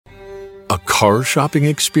A car shopping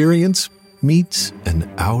experience meets an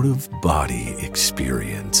out-of-body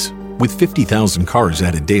experience. With 50,000 cars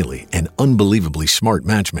added daily and unbelievably smart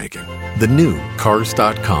matchmaking, the new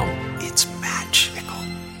Cars.com, it's magical.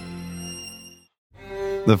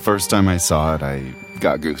 The first time I saw it, I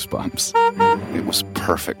got goosebumps. It was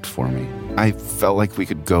perfect for me. I felt like we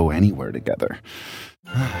could go anywhere together.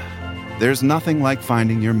 There's nothing like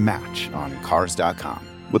finding your match on Cars.com.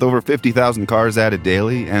 With over 50,000 cars added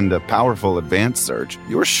daily and a powerful advanced search,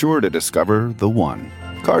 you're sure to discover the one.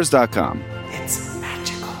 Cars.com. It's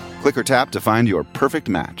magical. Click or tap to find your perfect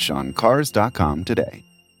match on Cars.com today.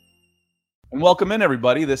 And welcome in,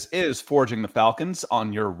 everybody. This is Forging the Falcons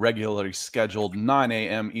on your regularly scheduled 9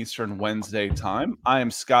 a.m. Eastern Wednesday time. I am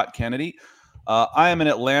Scott Kennedy. I am in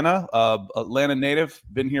Atlanta, Atlanta native,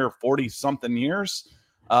 been here 40-something years.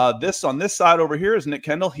 This on this side over here is Nick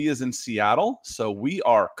Kendall. He is in Seattle. So we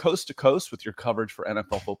are coast to coast with your coverage for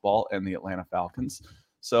NFL football and the Atlanta Falcons.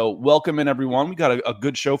 So welcome in, everyone. We got a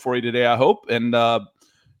good show for you today, I hope. And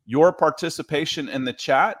your participation in the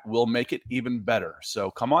chat will make it even better. So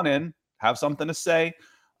come on in, have something to say,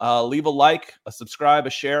 leave a like, a subscribe, a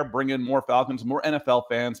share, bring in more Falcons, more NFL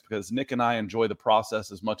fans, because Nick and I enjoy the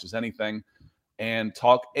process as much as anything and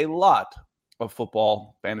talk a lot of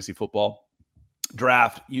football, fantasy football,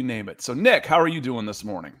 draft, you name it. So, Nick, how are you doing this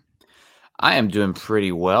morning? I am doing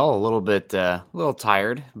pretty well. A little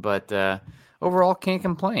tired, but overall can't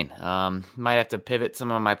complain. Might have to pivot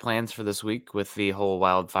some of my plans for this week with the whole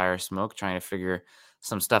wildfire smoke, trying to figure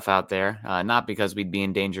some stuff out there. Not because we'd be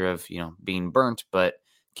in danger of, being burnt, but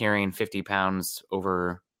carrying 50 pounds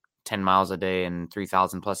over 10 miles a day and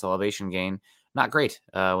 3,000 plus elevation gain, not great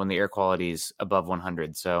when the air quality is above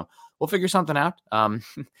 100. So we'll figure something out.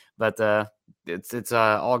 But it's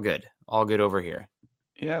all good over here.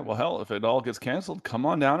 Yeah, well, hell, if it all gets canceled, come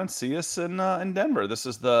on down and see us in Denver. This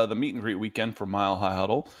is the meet and greet weekend for Mile High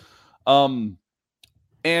Huddle.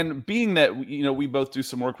 And being that we both do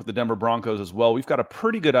some work with the Denver Broncos as well, we've got a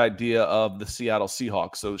pretty good idea of the Seattle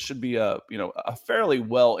Seahawks. So it should be a fairly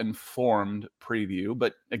well informed preview.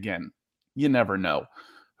 But again, you never know.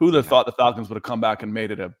 Who would have thought the Falcons would have come back and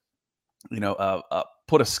made it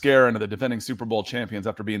put a scare into the defending Super Bowl champions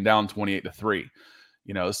after being down 28-3.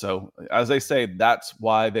 So as they say, that's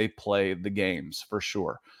why they play the games for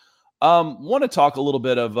sure. Want to talk a little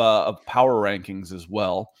bit of power rankings as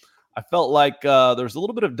well. I felt like there's a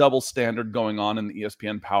little bit of double standard going on in the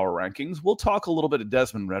ESPN power rankings. We'll talk a little bit of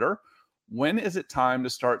Desmond Ridder. When is it time to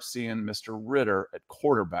start seeing Mr. Ridder at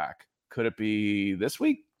quarterback? Could it be this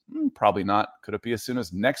week? Probably not. Could it be as soon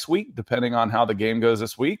as next week, depending on how the game goes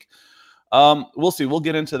this week? We'll see. We'll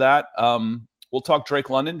get into that. We'll talk Drake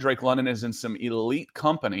London. Drake London is in some elite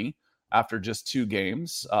company after just 2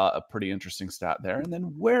 games. A pretty interesting stat there. And then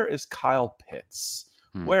where is Kyle Pitts?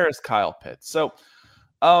 Where is Kyle Pitts? So,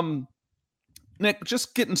 Nick,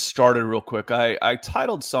 just getting started real quick. I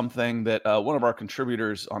titled something that one of our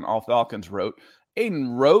contributors on All Falcons wrote.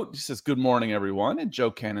 Aiden wrote, he says, "Good morning, everyone." And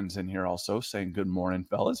Joe Cannon's in here also saying, "Good morning,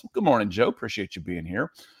 fellas." Good morning, Joe. Appreciate you being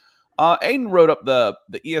here. Aiden wrote up the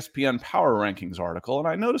ESPN Power Rankings article, and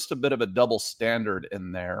I noticed a bit of a double standard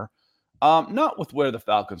in there. Not with where the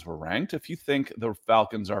Falcons were ranked. If you think the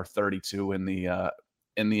Falcons are 32 in the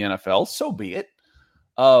NFL, so be it.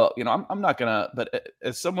 I'm not gonna. But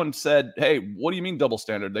as someone said, "Hey, what do you mean double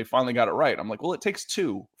standard?" They finally got it right. I'm like, well, it takes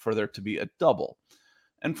 2 for there to be a double.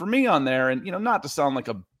 And for me on there, and not to sound like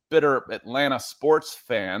a bitter Atlanta sports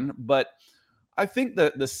fan, but I think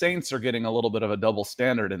that the Saints are getting a little bit of a double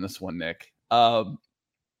standard in this one, Nick.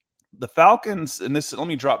 The Falcons, and this, let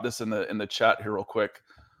me drop this in the chat here real quick.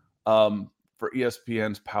 For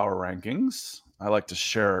ESPN's power rankings, I like to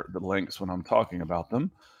share the links when I'm talking about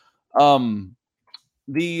them.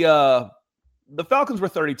 The Falcons were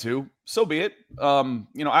 32, so be it.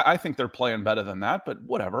 I think they're playing better than that, but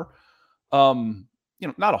whatever.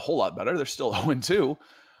 Not a whole lot better. They're still 0-2.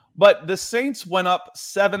 But the Saints went up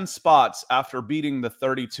 7 spots after beating the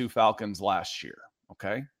 32 Falcons last year,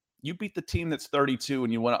 okay? You beat the team that's 32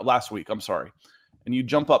 and you went up last week, I'm sorry. And you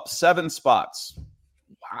jump up 7 spots.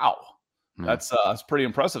 Wow. That's pretty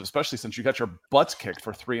impressive, especially since you got your butts kicked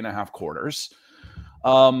for 3.5 quarters.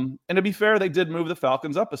 And to be fair, they did move the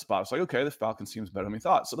Falcons up a spot. It's like, okay, the Falcons seems better than we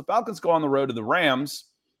thought. So the Falcons go on the road to the Rams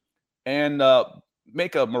and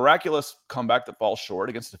make a miraculous comeback that falls short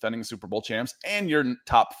against defending Super Bowl champs and your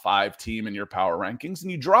top 5 team in your power rankings,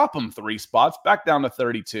 and you drop them 3 spots back down to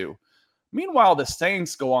 32. Meanwhile, the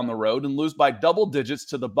Saints go on the road and lose by double digits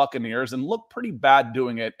to the Buccaneers and look pretty bad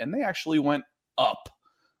doing it, and they actually went up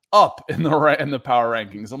in the power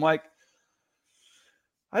rankings. I'm like,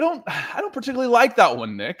 I don't particularly like that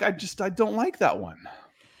one, Nick. I don't like that one.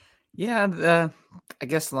 Yeah, I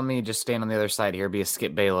guess let me just stand on the other side here, be a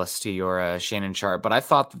Skip Bayless to your Shannon Sharp. But I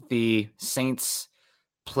thought that the Saints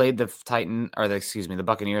played the the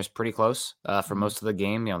Buccaneers pretty close for Mhm. most of the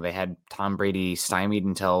game. They had Tom Brady stymied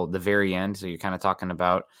until the very end. So you're kind of talking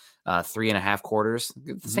about 3.5 quarters.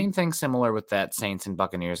 The Mhm. same thing similar with that Saints and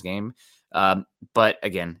Buccaneers game. But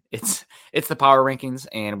again, it's the power rankings,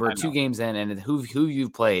 and we're I 2 games in, and who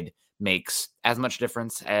you've played makes as much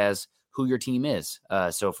difference as who your team is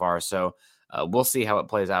so far. So we'll see how it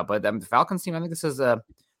plays out. But the Falcons team, I think this is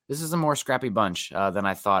a more scrappy bunch than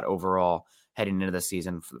I thought overall heading into the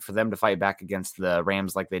season. For them to fight back against the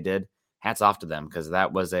Rams like they did, hats off to them, because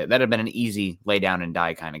that had been an easy lay down and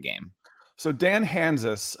die kind of game. So Dan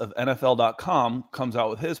Hansis of NFL.com comes out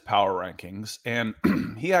with his power rankings, and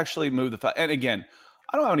he actually moved and again,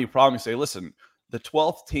 I don't have any problem. You say, listen, the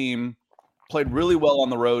 12th team played really well on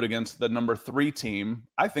the road against the number 3 team.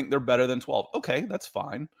 I think they're better than 12. Okay, that's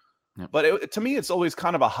fine. Yep. But to me, it's always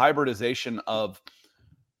kind of a hybridization of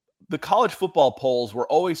the college football polls. Were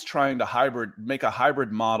always trying to make a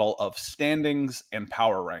hybrid model of standings and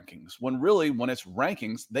power rankings, when really, when it's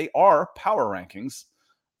rankings, they are power rankings.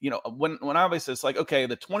 When obviously it's like, okay,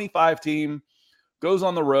 the 25 team goes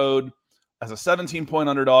on the road as a 17-point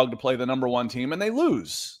underdog to play the number 1 team, and they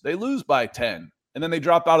lose by 10, and then they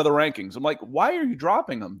drop out of the rankings. I'm like, why are you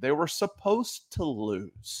dropping them? They were supposed to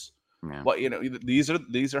lose. Yeah. Well, these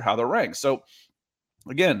are how they're ranked. So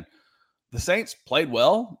again, the Saints played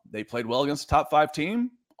well. They played well against the top 5 team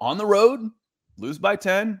on the road, lose by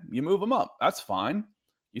 10, you move them up. That's fine.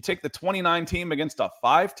 You take the 29 team against a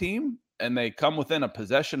 5 team and they come within a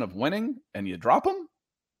possession of winning and you drop them.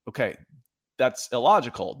 Okay, that's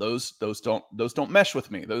illogical. Those don't mesh with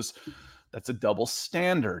me. That's a double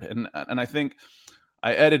standard. And I think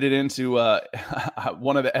I edited into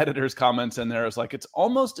one of the editor's comments in there. Is like, it's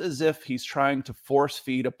almost as if he's trying to force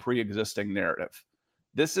feed a pre-existing narrative.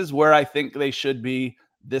 This is where I think they should be.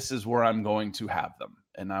 This is where I'm going to have them,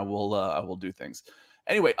 and I will do things.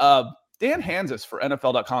 Anyway, Dan Hansis for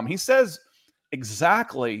NFL.com, he says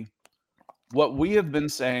exactly what we have been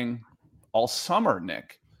saying all summer,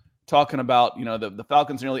 Nick, talking about, the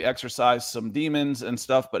Falcons nearly exercised some demons and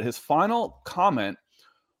stuff, but his final comment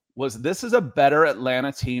was, this is a better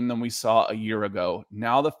Atlanta team than we saw a year ago.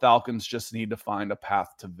 Now the Falcons just need to find a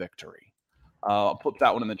path to victory. I'll put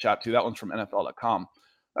that one in the chat too. That one's from NFL.com.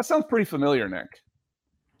 That sounds pretty familiar, Nick.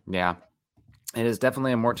 Yeah, it is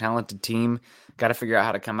definitely a more talented team. Got to figure out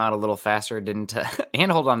how to come out a little faster,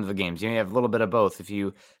 and hold on to the games. You have a little bit of both. If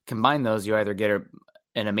you combine those, you either get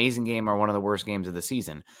an amazing game or one of the worst games of the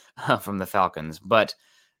season from the Falcons. But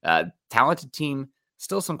talented team,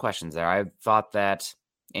 still some questions there. I thought that,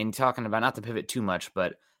 and talking about, not to pivot too much,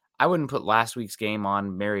 but I wouldn't put last week's game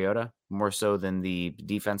on Mariota more so than the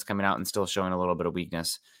defense coming out and still showing a little bit of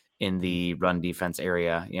weakness in the run defense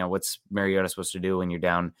area. What's Mariota supposed to do when you're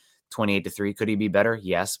down 28-3? Could he be better?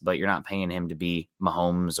 Yes, but you're not paying him to be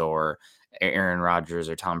Mahomes or Aaron Rodgers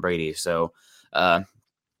or Tom Brady. So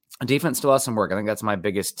defense still has some work. I think that's my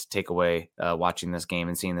biggest takeaway watching this game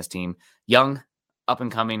and seeing this team. Young, up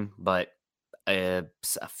and coming, but a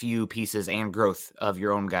few pieces and growth of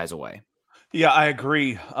your own guys away. Yeah, I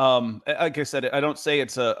agree. Like I said, I don't say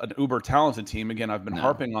it's an uber talented team. Again, I've been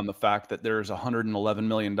harping on the fact that there's $111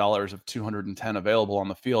 million of 210 available on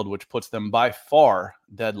the field, which puts them by far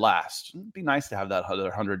dead last. It'd be nice to have that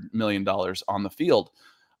other $100 million on the field.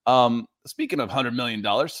 Speaking of $100 million,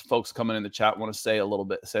 folks coming in the chat want to say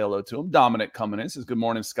hello to him. Dominic coming in says, good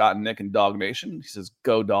morning, Scott and Nick and Dog Nation. He says,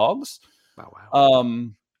 go Dogs.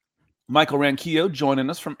 Wow. Michael Ranquillo joining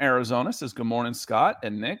us from Arizona says, good morning, Scott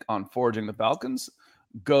and Nick on Forging the Falcons.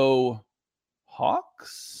 Go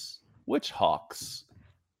Hawks? Which Hawks?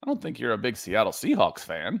 I don't think you're a big Seattle Seahawks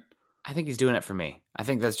fan. I think he's doing it for me. I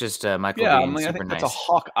think that's just Michael being super I think nice. That's a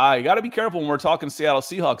hawk eye. You got to be careful when we're talking Seattle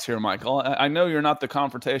Seahawks here, Michael. I know you're not the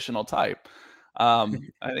confrontational type. I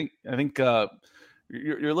think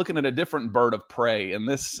you're looking at a different bird of prey in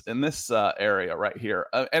this area right here.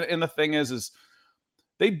 And the thing is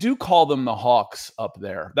they do call them the Hawks up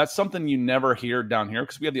there. That's something you never hear down here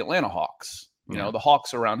because we have the Atlanta Hawks. The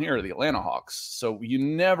Hawks around here are the Atlanta Hawks. So you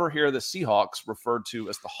never hear the Seahawks referred to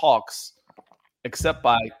as the Hawks except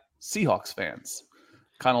by Seahawks fans.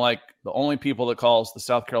 Kind of like the only people that calls the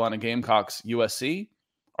South Carolina Gamecocks USC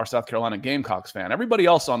are South Carolina Gamecocks fan. Everybody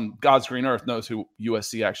else on God's green earth knows who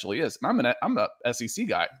USC actually is. And I'm a SEC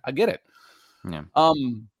guy. I get it. Yeah.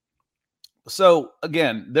 So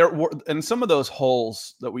again, there were, and some of those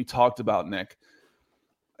holes that we talked about, Nick,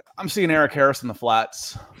 I'm seeing Eric Harris in the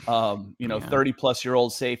flats, 30 plus year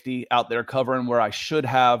old safety out there covering where I should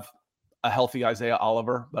have a healthy Isaiah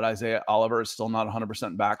Oliver, but Isaiah Oliver is still not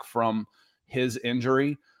 100% back from his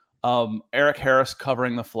injury. Eric Harris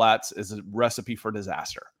covering the flats is a recipe for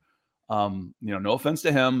disaster. No offense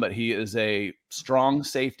to him, but he is a strong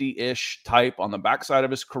safety-ish type on the backside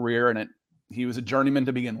of his career, and he was a journeyman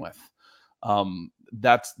to begin with.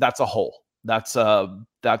 That's a hole. That's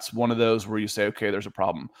one of those where you say, okay, there's a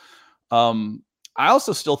problem. I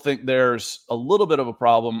also still think there's a little bit of a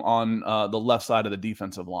problem on the left side of the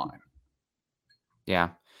defensive line. Yeah.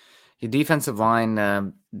 Your defensive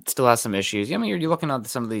line still has some issues. I mean, you're looking at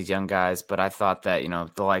some of these young guys, but I thought that,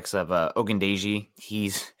 the likes of Ogundeji,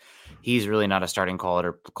 he's really not a starting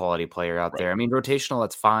quality player out there. I mean, rotational,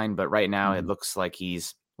 that's fine, but right now it looks like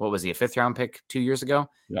what was he, a 5th-round pick 2 years ago?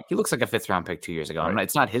 Yep. He looks like a 5th-round pick 2 years ago. Right.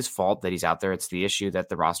 It's not his fault that he's out there. It's the issue that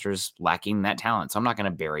the roster's lacking that talent. So I'm not going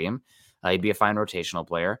to bury him. He'd be a fine rotational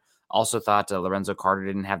player. Also thought Lorenzo Carter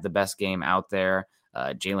didn't have the best game out there.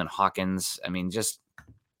 Jalen Hawkins. I mean, just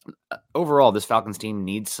overall, this Falcons team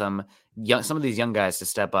needs some of these young guys to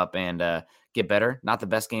step up and get better. Not the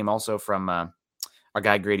best game also from our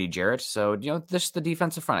guy Grady Jarrett. So, this the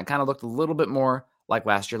defensive front. It kind of looked a little bit more like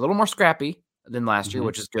last year, a little more scrappy than last year,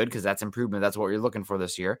 which is good because that's improvement. That's what you're looking for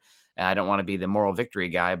this year. And I don't want to be the moral victory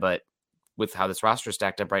guy, but with how this roster is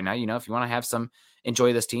stacked up right now, if you want to have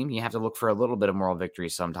enjoy this team, you have to look for a little bit of moral victory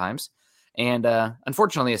sometimes. And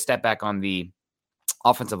unfortunately, a step back on the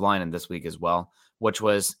offensive line in this week as well, which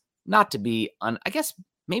was not to be, I guess,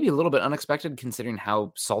 maybe a little bit unexpected considering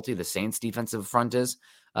how salty the Saints defensive front is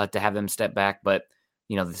to have them step back. But,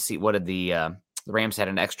 the Rams had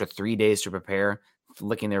an extra 3 days to prepare,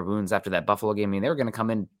 licking their wounds after that Buffalo game. I mean, they were going to come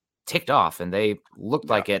in ticked off, and they looked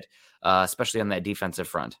like it, especially on that defensive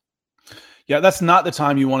front. Yeah, that's not the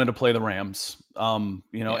time you wanted to play the Rams. And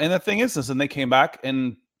the thing is, and they came back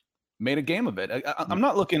and made a game of it. I'm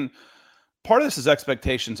not looking. Part of this is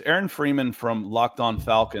expectations. Aaron Freeman from Locked On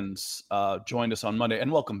Falcons joined us on Monday,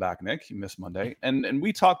 and welcome back, Nick. You missed Monday, and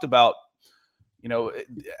we talked about,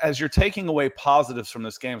 as you're taking away positives from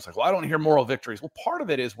this game, it's like, well, I don't hear moral victories. Well, part of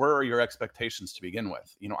it is, where are your expectations to begin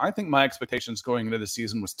with? I think my expectations going into the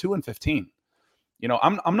season was 2-15.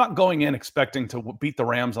 I'm not going in expecting to beat the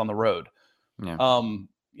Rams on the road. Yeah.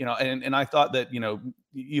 And I thought that,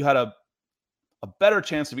 you had a better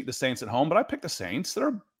chance to beat the Saints at home, but I picked the Saints.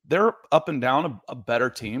 They're up and down a better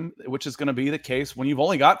team, which is going to be the case when you've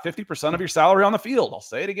only got 50% of your salary on the field. I'll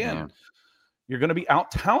say it again. Yeah. You're going to be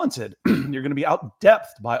out-talented. You're going to be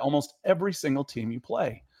out-depthed by almost every single team you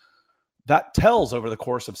play. That tells over the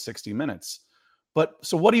course of 60 minutes.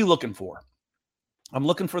 So what are you looking for? I'm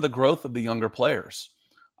looking for the growth of the younger players.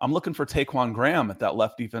 I'm looking for Taquan Graham at that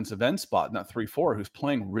left defensive end spot in that 3-4, who's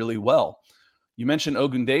playing really well. You mentioned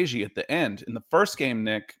Ogundeji at the end. In the first game,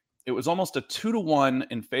 Nick, it was almost a 2-1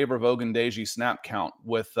 in favor of Ogundeji snap count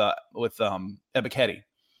with Ebiketie.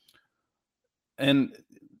 And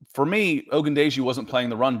for me, Ogundeji wasn't playing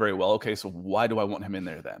the run very well. Okay, so why do I want him in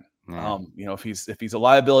there then? Yeah. If he's a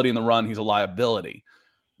liability in the run, he's a liability.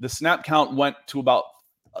 The snap count went to about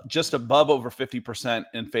just above over 50%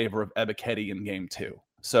 in favor of Ebiketie in game 2.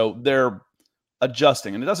 So they're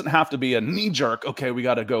adjusting, and it doesn't have to be a knee jerk. Okay, we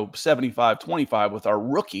got to go 75-25 with our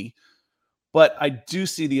rookie, but I do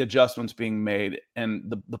see the adjustments being made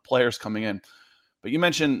and the players coming in. But you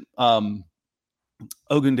mentioned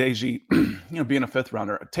Ogundeji, being a 5th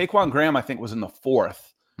rounder. Taquan Graham, I think, was in the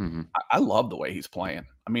 4th. Mm-hmm. I love the way he's playing.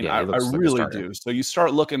 I mean, yeah, I really do. So you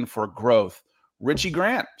start looking for growth. Richie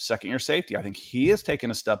Grant, 2nd-year safety. I think he has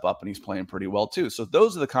taken a step up and he's playing pretty well too. So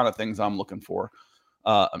those are the kind of things I'm looking for,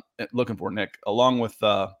 Nick, along with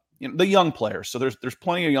the young players. So there's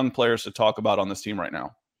plenty of young players to talk about on this team right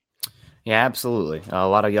now. Yeah, absolutely. A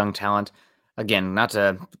lot of young talent. Again, not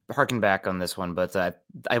to harken back on this one, but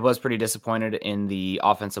I was pretty disappointed in the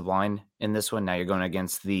offensive line in this one. Now you're going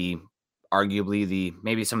against maybe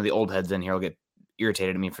some of the old heads in here will get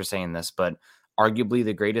irritated at me for saying this, but arguably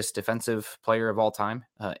the greatest defensive player of all time,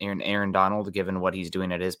 Aaron Donald, given what he's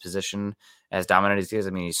doing at his position, as dominant as he is. I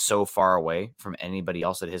mean, he's so far away from anybody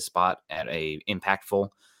else at his spot at a impactful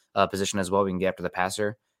position as well. We can get after the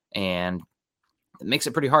passer, and it makes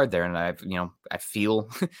it pretty hard there. And I feel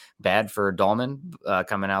bad for Dahlman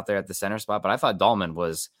coming out there at the center spot, but I thought Dahlman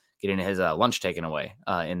was getting his lunch taken away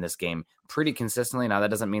in this game pretty consistently. Now, that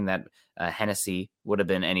doesn't mean that Hennessy would have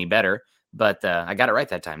been any better, but I got it right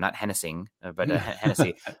that time. Not Hennessy, but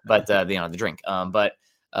Hennessy, but the drink. But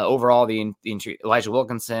overall, the Elijah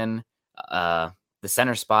Wilkinson, the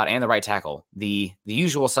center spot, and the right tackle, the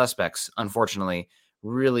usual suspects, unfortunately,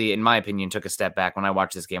 really, in my opinion, took a step back when I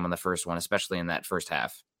watched this game on the first one, especially in that first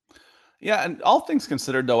half. Yeah, and all things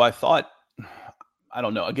considered, though, I thought, I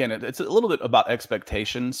don't know. Again, it's a little bit about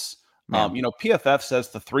expectations. Yeah. PFF says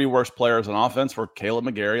the 3 worst players on offense were Caleb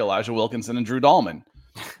McGarry, Elijah Wilkinson, and Drew Dahlman.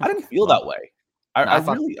 I didn't feel that way.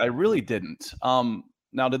 I really didn't.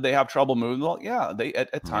 Now, did they have trouble moving? Well, yeah, they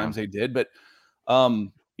at times they did, but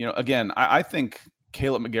again, I think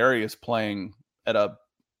Caleb McGarry is playing at a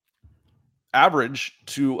average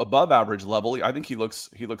to above average level. I think he looks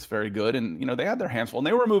very good, and they had their hands full, and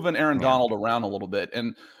they were moving Aaron Donald around a little bit,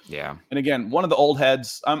 and again, one of the old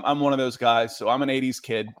heads. I'm one of those guys, so I'm an '80s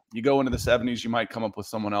kid. You go into the '70s, you might come up with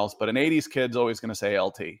someone else, but an '80s kid's always going to say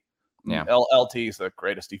LT. Yeah, LT is the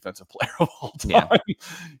greatest defensive player of all time. Yeah.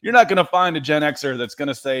 You're not going to find a Gen Xer that's going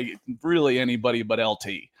to say really anybody but LT.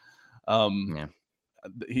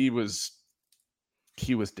 He was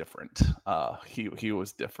different. He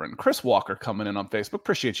was different. Chris Walker coming in on Facebook.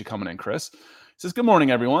 Appreciate you coming in, Chris. He says, good morning,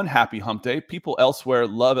 everyone. Happy hump day. People elsewhere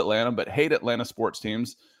love Atlanta, but hate Atlanta sports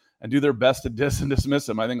teams and do their best to diss and dismiss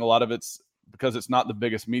them. I think a lot of it's because it's not the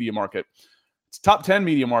biggest media market. It's top 10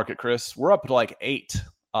 media market, Chris. We're up to like 8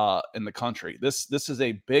 in the country. This is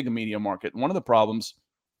a big media market. And one of the problems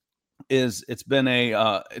is it's been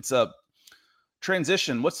it's a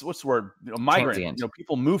transition. What's the word? Migrant.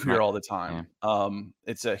 People move here all the time. Yeah.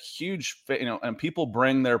 It's a huge, and people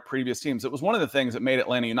bring their previous teams. It was one of the things that made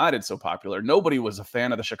Atlanta United so popular. Nobody was a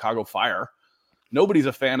fan of the Chicago Fire. Nobody's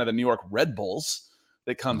a fan of the New York Red Bulls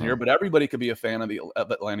that come here, but everybody could be a fan of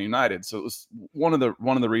Atlanta United. So it was one of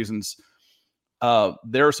the reasons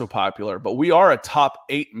they're so popular. But we are a top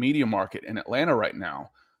 8 media market in Atlanta right now.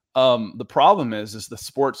 The problem is the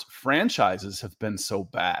sports franchises have been so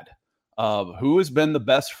bad. Who has been the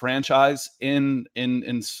best franchise in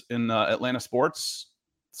Atlanta sports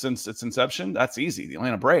since its inception? That's easy. The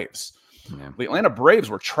Atlanta Braves. Yeah. The Atlanta Braves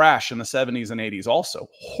were trash in the 70s and 80s also.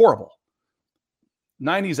 Horrible.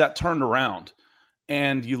 90s, that turned around.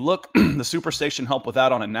 And you look, the Superstation helped with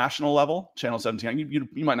that on a national level, Channel 17.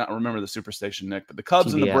 You might not remember the Superstation, Nick, but the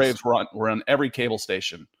Cubs and the Braves were on every cable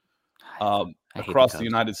station across the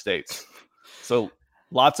United States. So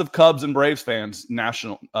lots of Cubs and Braves fans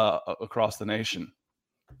across the nation.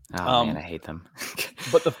 Oh, man, I hate them.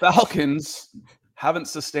 But the Falcons haven't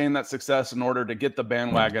sustained that success in order to get the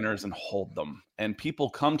bandwagoners and hold them. And people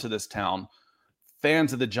come to this town,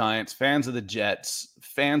 fans of the Giants, fans of the Jets,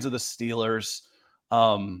 fans of the Steelers.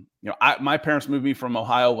 My parents moved me from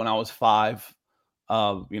Ohio when I was 5.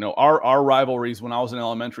 Our rivalries when I was in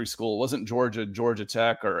elementary school wasn't Georgia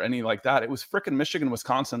Tech or any like that. It was frickin' Michigan,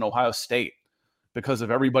 Wisconsin, Ohio State, because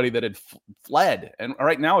of everybody that had fled. And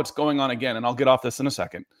right now it's going on again. And I'll get off this in a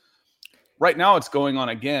second. Right now it's going on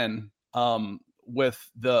again with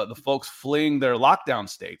the folks fleeing their lockdown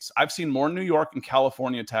states. I've seen more New York and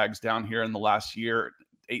California tags down here in the last year,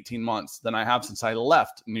 18 months, than I have since I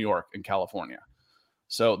left New York and California.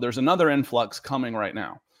 So there's another influx coming right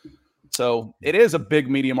now. So it is a big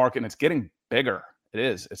media market, and it's getting bigger. It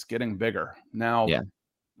is. It's getting bigger. Now,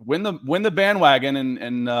 win the bandwagon,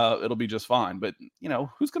 and it'll be just fine. But,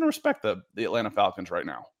 who's going to respect the Atlanta Falcons right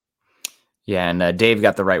now? Yeah, and Dave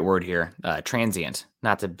got the right word here. Transient.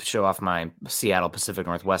 Not to show off my Seattle Pacific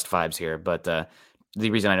Northwest vibes here, but the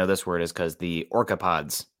reason I know this word is because the orca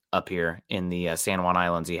pods up here in the San Juan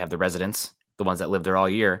Islands, you have the residents, the ones that live there all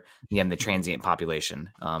year, and you have the transient population.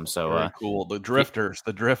 Very cool. The drifters.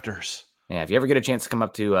 Yeah, if you ever get a chance to come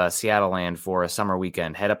up to Seattle land for a summer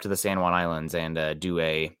weekend, head up to the San Juan Islands and do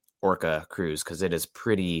a orca cruise, because it is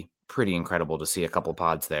pretty incredible to see a couple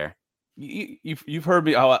pods there. You've heard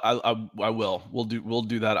me. I will. We'll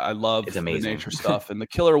do that. I love the nature stuff, and the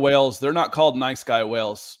killer whales. They're not called nice guy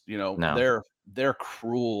whales. No. They're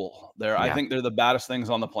cruel. I think they're the baddest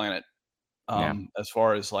things on the planet. As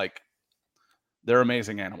far as they're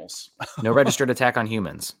amazing animals. No registered attack on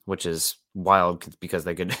humans, which is wild because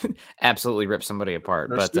they could absolutely rip somebody apart.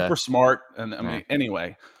 They're super smart, and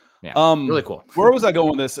anyway. Yeah, really cool. Where was I going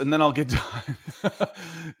with this? And then I'll get done.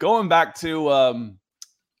 Going back to. I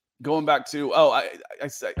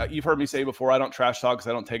say, you've heard me say before, I don't trash talk because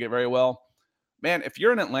I don't take it very well. Man, if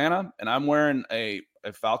you're in Atlanta and I'm wearing a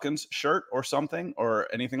Falcons shirt or something or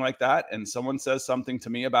anything like that, and someone says something to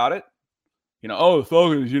me about it, the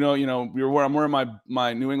Falcons, I'm wearing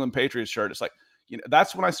my New England Patriots shirt. It's like,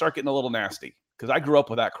 that's when I start getting a little nasty, because I grew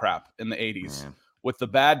up with that crap in the 80s with the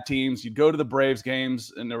bad teams. You'd go to the Braves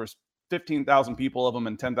games and there was 15,000 people of them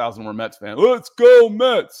and 10,000 were Mets fans. Let's go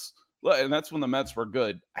Mets. And that's when the Mets were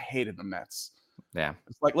good. I hated the Mets. Yeah.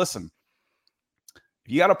 It's like, listen,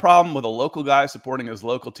 if you got a problem with a local guy supporting his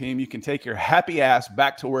local team, you can take your happy ass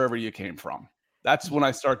back to wherever you came from. That's when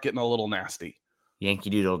I start getting a little nasty.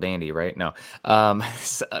 Yankee Doodle Dandy, right? No. Back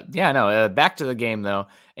to the game, though,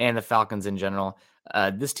 and the Falcons in general.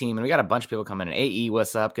 this team, and we got a bunch of people coming in. AE,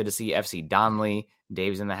 what's up? Good to see you. FC Donley,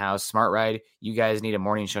 Dave's in the house. Smart Ride, you guys need a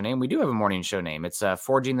morning show name. We do have a morning show name. It's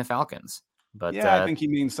Forging the Falcons. But yeah, I think he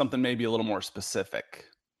means something maybe a little more specific.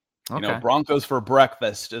 Okay. You know, Broncos for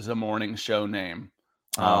breakfast is a morning show name.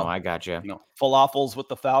 Oh, I got you. You know, falafels with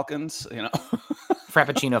the Falcons. You know,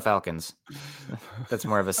 Frappuccino Falcons. That's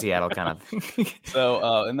more of a Seattle kind of thing.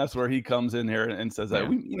 So, and that's where he comes in here and says that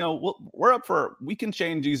we're up for, we can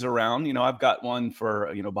change these around. You know, I've got one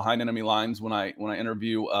for, you know, behind enemy lines when I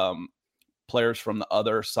interview players from the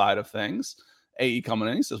other side of things. AE coming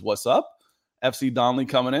in, he says, "What's up?" FC Donley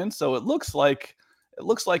coming in. So it looks like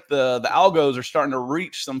the algos are starting to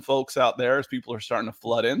reach some folks out there as people are starting to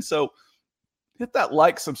flood in. So hit that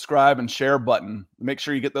like, subscribe, and share button. Make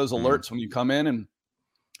sure you get those alerts when you come in, and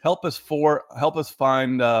help us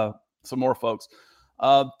find some more folks.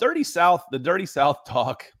 The Dirty South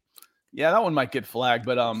talk. Yeah, that one might get flagged,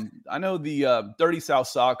 but I know the Dirty South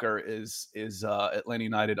Soccer is Atlanta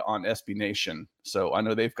United on SB Nation, so I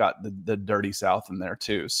know they've got the Dirty South in there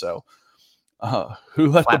too. So who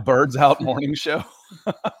let the birds out morning show?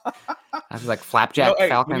 I was like Flapjack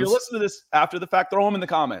Falcons. When you're listening to this after the fact, throw them in the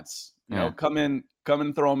comments. You know, come in,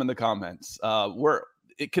 throw them in the comments.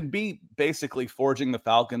 It could be basically Forging the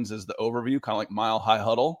Falcons is the overview, kind of like Mile High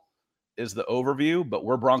Huddle is the overview, but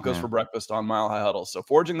we're Broncos for breakfast on Mile High Huddle. So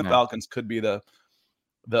Forging the Falcons could be the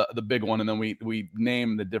big one, and then we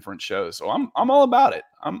name the different shows. So I'm all about it.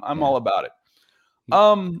 I'm all about it.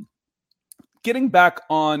 Getting back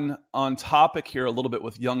on topic here a little bit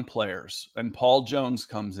with young players, and Paul Jones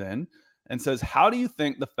comes in and says, "How do you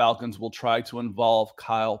think the Falcons will try to involve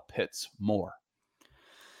Kyle Pitts more?"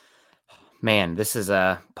 Man, this is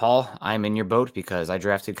Paul. I'm in your boat because I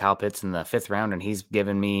drafted Kyle Pitts in the 5th round, and he's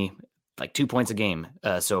given me like 2 points a game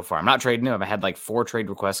so far. I'm not trading him. I had like 4 trade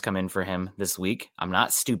requests come in for him this week. I'm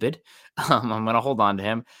not stupid. I'm going to hold on to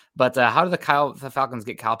him. But how do the Falcons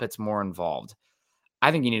get Kyle Pitts more involved?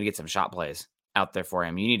 I think you need to get some shot plays out there for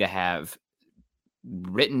him. You need to have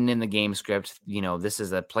written in the game script, you know, this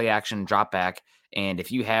is a play action drop back. And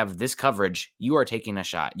if you have this coverage, you are taking a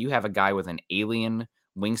shot. You have a guy with an alien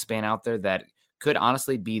wingspan out there that could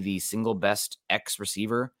honestly be the single best X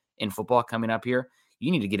receiver in football coming up here.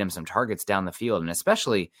 You need to get him some targets down the field, and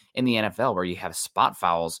especially in the NFL where you have spot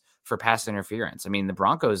fouls for pass interference. I mean, the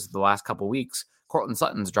Broncos the last couple weeks, Cortland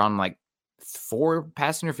Sutton's drawn like 4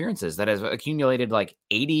 pass interferences that has accumulated like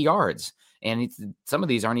 80 yards. And some of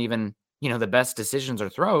these aren't even, you know, the best decisions or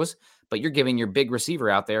throws, but you're giving your big receiver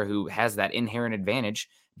out there who has that inherent advantage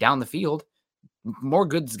down the field. More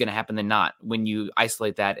good is going to happen than not when you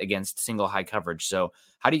isolate that against single high coverage. So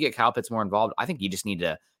how do you get Kyle Pitts more involved? I think you just need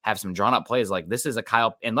to have some drawn up plays. Like this is a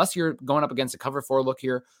Kyle, unless you're going up against a cover 4 look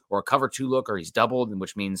here or a cover 2 look, or he's doubled,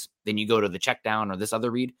 which means then you go to the check down or this other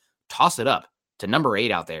read, toss it up to number 8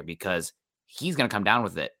 out there because he's going to come down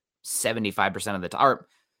with it 75% of the time.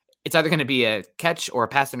 It's either going to be a catch or a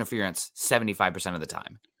pass interference 75% of the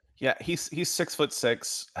time. Yeah, he's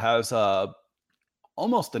 6'6", has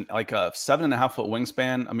almost like a 7.5 foot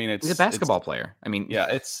wingspan. I mean, he's a basketball player. I mean, yeah,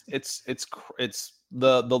 it's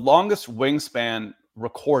the longest wingspan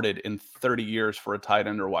recorded in 30 years for a tight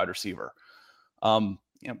end or wide receiver. You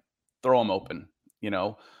know, throw him open. You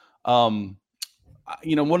know, one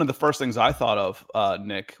of the first things I thought of,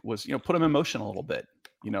 Nick, was put him in motion a little bit.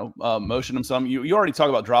 Motion him some. You already talk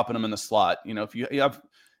about dropping him in the slot. If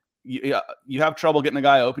you have trouble getting a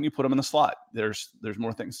guy open, you put him in the slot. There's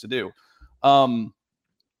more things to do.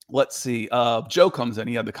 Let's see. Joe comes in.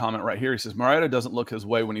 He had the comment right here. He says, Mariota doesn't look his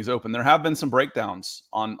way when he's open. There have been some breakdowns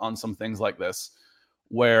on some things like this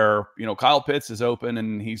where, Kyle Pitts is open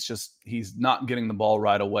and he's not getting the ball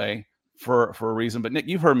right away for a reason. But Nick,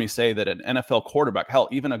 you've heard me say that an NFL quarterback, hell,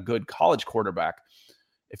 even a good college quarterback,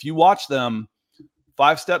 if you watch them,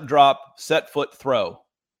 5-step drop, set foot, throw,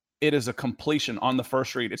 it is a completion on the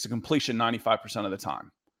first read. It's a completion 95% of the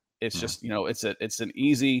time. It's just, it's an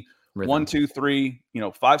easy rhythm. 1, 2, 3,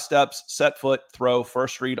 5 steps, set foot, throw,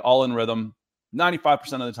 first read, all in rhythm.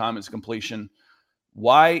 95% of the time it's completion.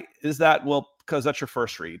 Why is that? Well, because that's your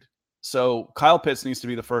first read. So Kyle Pitts needs to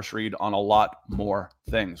be the first read on a lot more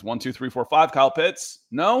things. 1, 2, 3, 4, 5. Kyle Pitts,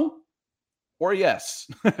 no or yes.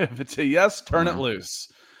 If it's a yes, turn it loose.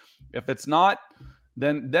 If it's not,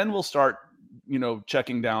 then we'll start,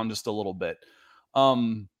 checking down just a little bit.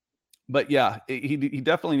 But yeah, he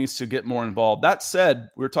definitely needs to get more involved. That said,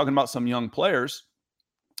 we were talking about some young players,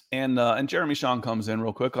 and Jeremy Sean comes in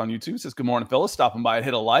real quick on YouTube. Says, "Good morning, fellas. Stopping by,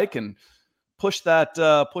 hit a like and push that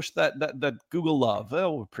Google love."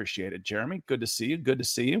 Oh, appreciate it, Jeremy. Good to see you. Good to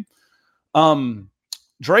see you.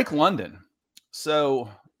 Drake London. So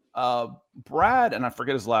Brad, and I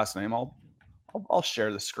forget his last name. I'll I'll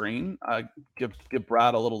share the screen. Give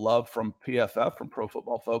Brad a little love from PFF, from Pro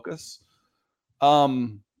Football Focus.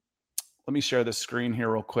 Let me share this screen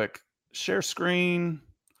here real quick. Share screen.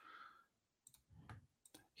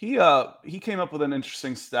 He came up with an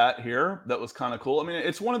interesting stat here that was kind of cool. I mean,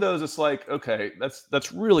 it's one of those. It's like, okay,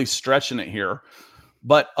 that's really stretching it here.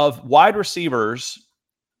 But of wide receivers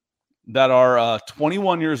that are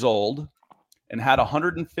 21 years old and had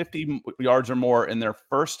 150 yards or more in their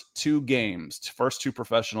first two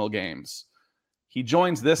professional games, he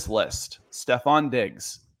joins this list: Stephon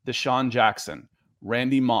Diggs, Deshaun Jackson,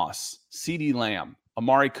 Randy Moss, CeeDee Lamb,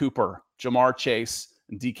 Amari Cooper, Jamar Chase,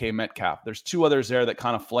 and DK Metcalf. There's two others there that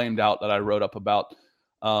kind of flamed out that I wrote up about.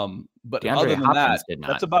 But DeAndre other than Hopkins that,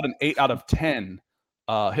 that's about an 8 out of 10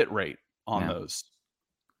 hit rate on those.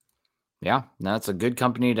 Yeah, that's a good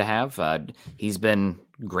company to have. He's been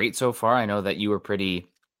great so far. I know that you were pretty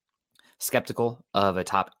skeptical of a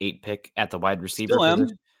top 8 pick at the wide receiver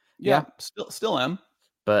position. Yeah, still am.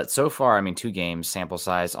 But so far, I mean, 2 games, sample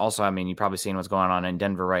size. Also, I mean, you've probably seen what's going on in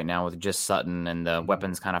Denver right now with just Sutton and the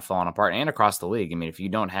weapons kind of falling apart, and across the league. I mean, if you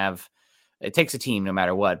don't have, it takes a team no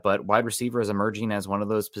matter what, but wide receiver is emerging as one of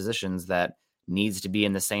those positions that needs to be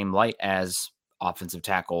in the same light as offensive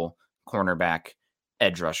tackle, cornerback,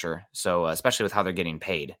 edge rusher. So especially with how they're getting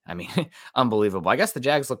paid. I mean, unbelievable. I guess the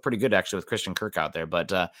Jags look pretty good actually with Christian Kirk out there,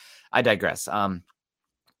 but I digress.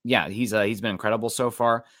 Yeah, he's been incredible so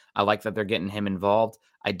far. I like that they're getting him involved.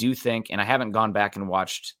 I do think, and I haven't gone back and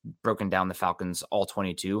broken down the Falcons all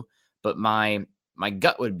 22, but my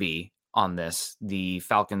gut would be on this. The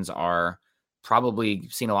Falcons are probably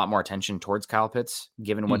seeing a lot more attention towards Kyle Pitts,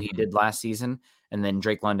 given what he did last season. And then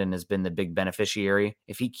Drake London has been the big beneficiary.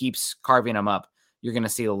 If he keeps carving them up, you're going to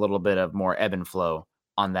see a little bit of more ebb and flow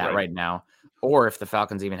on that right now. Or if the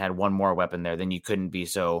Falcons even had one more weapon there, then you couldn't be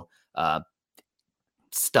so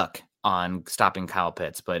stuck on stopping Kyle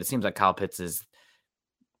Pitts. But it seems like Kyle Pitts is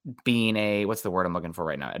being what's the word I'm looking for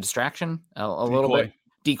right now? A distraction, a little bit.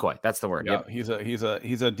 Decoy. That's the word. Yeah, yep.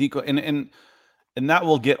 He's a decoy, and that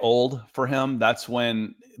will get old for him. That's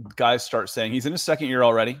when guys start saying he's in his second year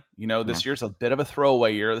already. You know, this year's a bit of a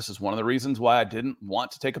throwaway year. This is one of the reasons why I didn't want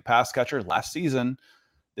to take a pass catcher last season.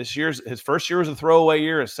 His first year was a throwaway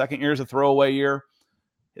year. His second year is a throwaway year.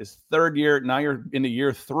 His third year, now you're into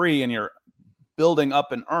year 3 and you're building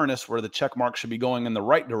up in earnest where the check mark should be going in the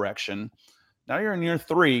right direction. Now you're in year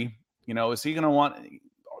 3. You know, is he going to want?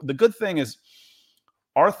 The good thing is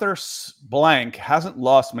Arthur Blank hasn't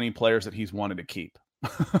lost many players that he's wanted to keep.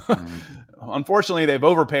 Unfortunately, they've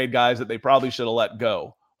overpaid guys that they probably should have let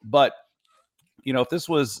go. But, you know, if this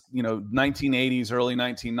was, 1980s, early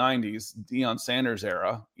 1990s, Deion Sanders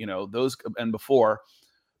era, those and before,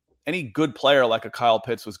 any good player like a Kyle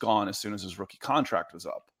Pitts was gone as soon as his rookie contract was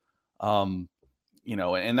up.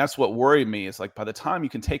 And that's what worried me is like by the time you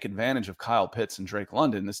can take advantage of Kyle Pitts and Drake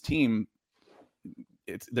London, this team,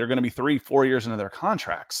 they're going to be 3-4 years into their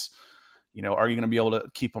contracts. Are you going to be able to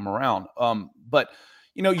keep them around? But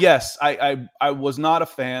yes, I was not a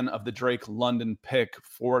fan of the Drake London pick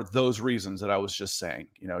for those reasons that I was just saying.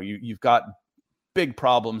 You've got big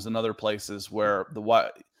problems in other places where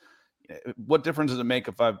what difference does it make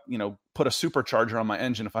if I, put a supercharger on my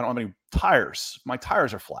engine if I don't have any tires? My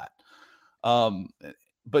tires are flat.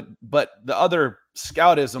 But the other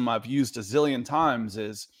scoutism I've used a zillion times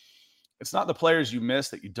is it's not the players you miss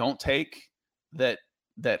that you don't take that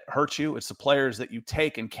hurt you. It's the players that you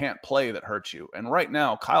take and can't play that hurt you. And right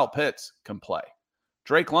now, Kyle Pitts can play.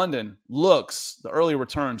 Drake London the early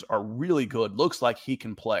returns are really good. Looks like he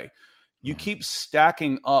can play. You keep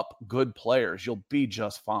stacking up good players, you'll be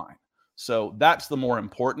just fine. So that's the more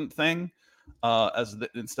important thing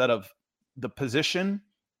instead of the position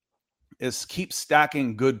is keep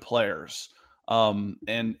stacking good players. And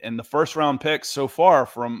the first round picks so far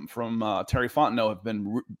from Terry Fontenot have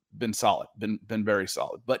been solid, been very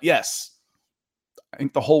solid. But yes, I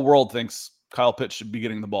think the whole world thinks Kyle Pitts should be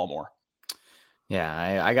getting the ball more.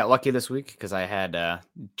 Yeah, I got lucky this week because I had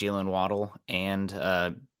Jalen Waddle and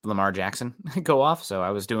Lamar Jackson go off, so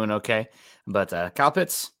I was doing okay. But Kyle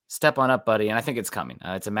Pitts, step on up, buddy, and I think it's coming.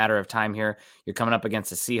 It's a matter of time here. You're coming up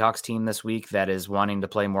against a Seahawks team this week that is wanting to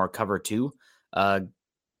play more cover 2.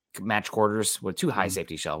 Match quarters with 2 high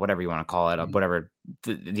safety shell, whatever you want to call it, whatever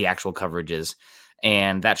the actual coverage is.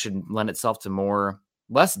 And that should lend itself to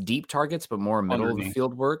less deep targets, but more middle of the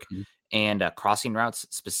field work and crossing routes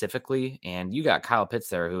specifically. And you got Kyle Pitts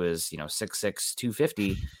there who is, 6'6",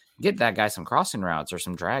 250. Get that guy some crossing routes or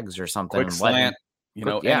some drags or something. Quick slant,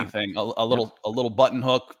 anything, a little button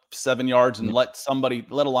hook, 7 yards and let a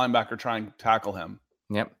linebacker try and tackle him.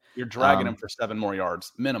 Yep. You're dragging him for 7 more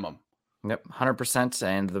yards minimum. Yep, 100%.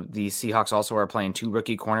 And the Seahawks also are playing 2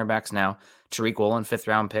 rookie cornerbacks now. Tariq Woolen,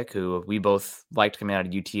 5th-round pick, who we both liked coming out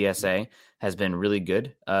of UTSA, has been really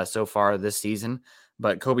good so far this season.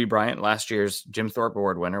 But Kobe Bryant, last year's Jim Thorpe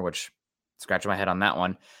Award winner, which scratching my head on that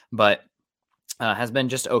one, but has been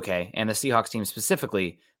just okay. And the Seahawks team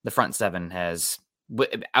specifically, the front seven has,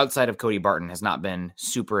 outside of Cody Barton, has not been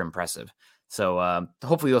super impressive. So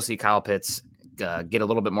hopefully you'll see Kyle Pitts get a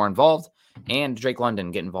little bit more involved, and Drake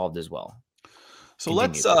London get involved as well. So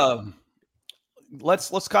let's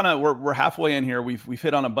kind of, we're halfway in here. We've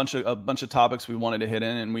hit on a bunch of topics we wanted to hit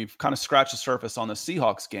in, and we've kind of scratched the surface on the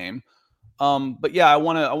Seahawks game. But yeah, I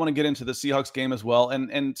want to get into the Seahawks game as well.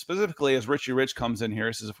 And specifically as Richie Rich comes in here,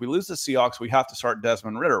 he says, if we lose the Seahawks, we have to start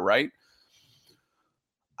Desmond Ridder, right?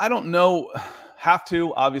 I don't know. Have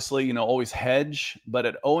to, obviously, always hedge, but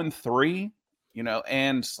at 0-3,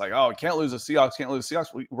 and it's like, oh, we can't lose the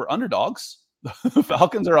Seahawks. We're underdogs. The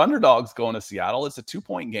Falcons are underdogs going to Seattle. It's a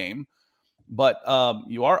 2-point game, but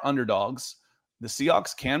you are underdogs. The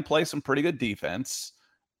Seahawks can play some pretty good defense,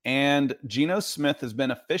 and Geno Smith has been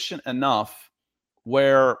efficient enough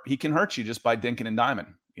where he can hurt you just by dinking and diming.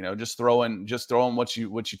 Just throwing what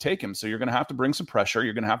you take him. So you're going to have to bring some pressure.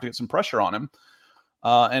 You're going to have to get some pressure on him,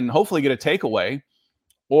 and hopefully get a takeaway,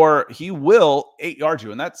 or he will 8-yard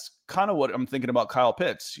you. And that's kind of what I'm thinking about Kyle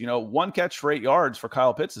Pitts. 1 catch for 8 yards for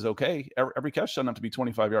Kyle Pitts is okay. Every catch doesn't have to be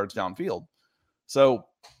 25 yards downfield. So,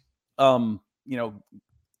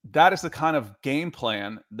 that is the kind of game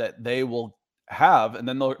plan that they will have. And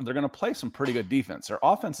then they're going to play some pretty good defense. Their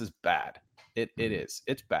offense is bad.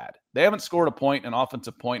 It's bad. They haven't scored a point, an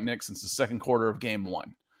offensive point, Nick, since the second quarter of game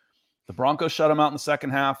 1. The Broncos shut them out in the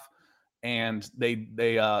second half, and the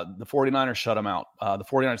 49ers shut them out. The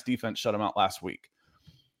 49ers defense shut them out last week.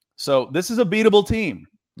 So this is a beatable team.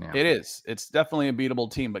 Yeah. It is. It's definitely a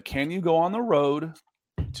beatable team. But can you go on the road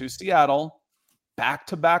to Seattle,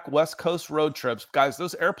 back-to-back West Coast road trips? Guys,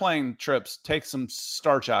 those airplane trips take some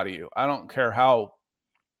starch out of you. I don't care how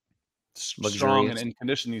strong and in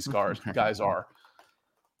condition these guys are.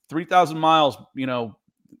 3,000 miles,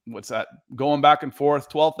 what's that? Going back and forth,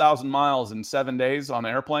 12,000 miles in 7 days on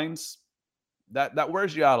airplanes. That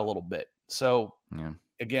wears you out a little bit. So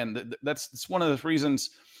again, that's one of the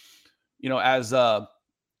reasons, as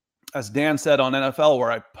Dan said on NFL,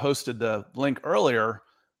 where I posted the link earlier,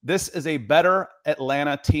 this is a better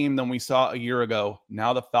Atlanta team than we saw a year ago.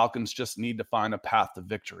 Now the Falcons just need to find a path to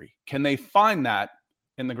victory. Can they find that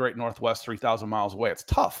in the great Northwest, 3,000 miles away? It's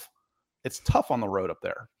tough. It's tough on the road up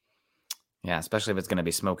there. Yeah, especially if it's going to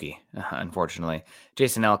be smoky, unfortunately.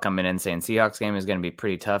 Jason L. coming in saying Seahawks game is going to be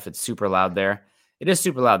pretty tough. It's super loud there. It is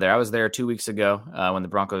super loud there. I was there 2 weeks ago when the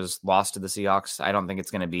Broncos lost to the Seahawks. I don't think it's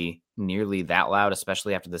going to be nearly that loud,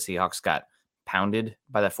 especially after the Seahawks got pounded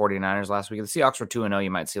by the 49ers last week. If the Seahawks were 2-0,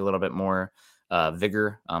 you might see a little bit more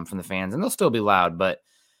vigor from the fans, and they'll still be loud. But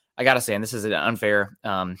I got to say, and this is unfair,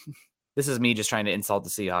 this is me just trying to insult the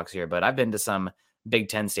Seahawks here, but I've been to some Big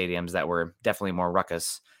Ten stadiums that were definitely more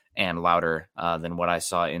ruckus and louder than what I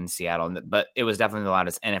saw in Seattle. But it was definitely the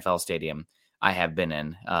loudest NFL stadium I have been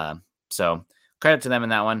in. So credit to them in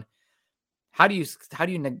that one. How do you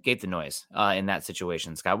negate the noise in that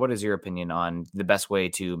situation, Scott? What is your opinion on the best way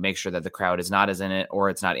to make sure that the crowd is not as in it, or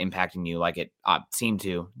it's not impacting you like it seemed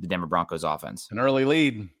to the Denver Broncos offense? An early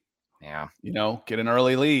lead. Yeah. Get an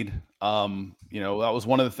early lead. That was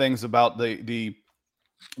one of the things about the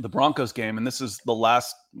Broncos game. And this is one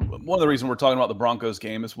of the reasons we're talking about the Broncos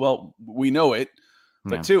game is, well, we know it,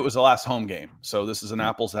 but two, it was the last home game. So this is an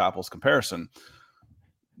apples to apples comparison.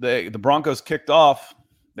 The Broncos kicked off,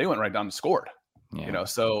 they went right down and scored,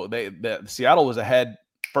 so the Seattle was ahead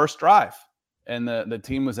first drive, and the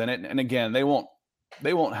team was in it. And again, they won't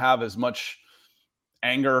have as much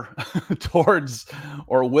anger towards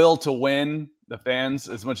or will to win, the fans,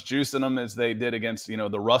 as much juice in them as they did against,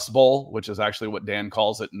 the Rust Bowl, which is actually what Dan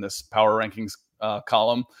calls it in this power rankings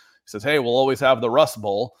column. He says, hey, we'll always have the Rust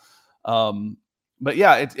Bowl. But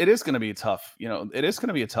yeah, it is going to be tough. It is going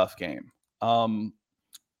to be a tough game.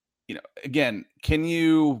 Again,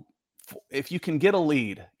 if you can get a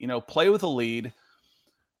lead, play with a lead.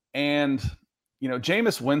 And,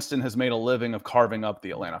 Jameis Winston has made a living of carving up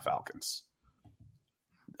the Atlanta Falcons.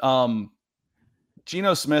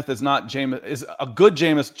 Geno Smith is a good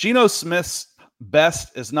Jameis. Geno Smith's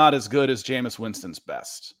best is not as good as Jameis Winston's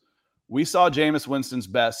best. We saw Jameis Winston's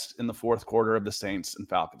best in the fourth quarter of the Saints and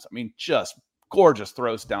Falcons. I mean, just gorgeous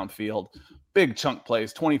throws downfield, big chunk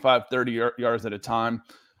plays, 25, 30 yards at a time.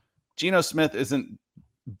 Geno Smith isn't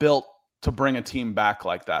built to bring a team back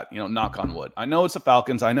like that, knock on wood. I know it's the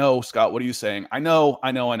Falcons. I know, Scott, what are you saying? I know.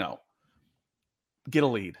 Get a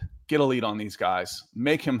lead. get a lead on these guys,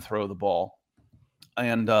 make him throw the ball,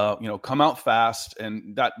 and come out fast,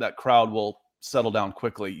 and that crowd will settle down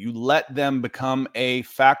quickly. You let them become a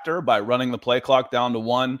factor by running the play clock down to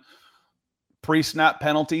 1, pre-snap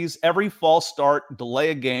penalties, every false start,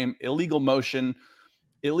 delay a game, illegal motion,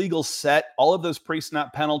 illegal set, all of those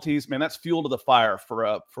pre-snap penalties, man, that's fuel to the fire for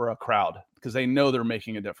a crowd because they know they're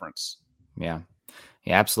making a difference. Yeah.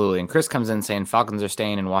 Yeah, absolutely. And Chris comes in saying Falcons are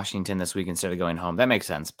staying in Washington this week instead of going home. That makes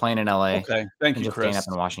sense. Playing in LA. Okay. Thank you, just Chris. Staying up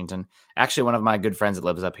in Washington. Actually, one of my good friends that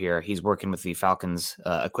lives up here, he's working with the Falcons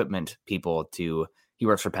equipment people he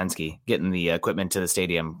works for Penske, getting the equipment to the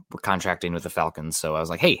stadium. We're contracting with the Falcons. So I was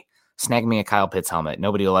like, hey, snag me a Kyle Pitts helmet.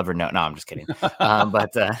 Nobody will ever know. No, I'm just kidding.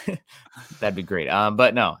 But that'd be great.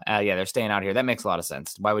 But no, they're staying out here. That makes a lot of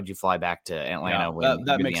sense. Why would you fly back to Atlanta? Yeah,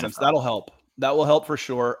 that makes sense. That'll help. That will help for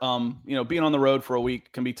sure. Being on the road for a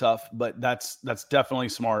week can be tough, but that's definitely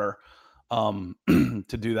smarter to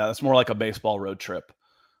do that. It's more like a baseball road trip,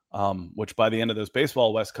 which by the end of those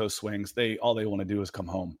baseball West Coast swings, all they want to do is come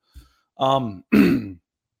home.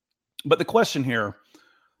 But the question here,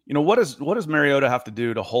 what does Mariota have to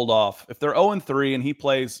do to hold off? If they're 0-3 and he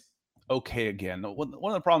plays okay again, one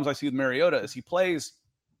of the problems I see with Mariota is he plays,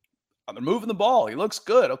 they're moving the ball. He looks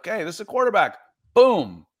good. Okay, this is a quarterback.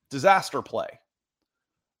 Boom. Disaster play.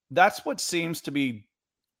 That's what seems to be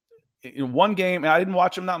in one game. I didn't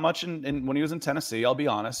watch him that much in when he was in Tennessee, I'll be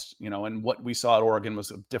honest, and what we saw at Oregon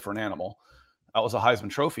was a different animal. I was a Heisman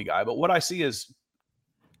Trophy guy, but what I see is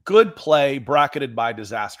good play bracketed by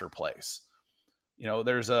disaster plays.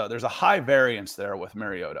 There's a high variance there with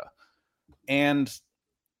Mariota, and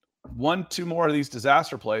 1-2 more of these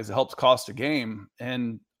disaster plays, it helps cost a game.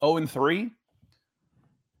 And 0-3,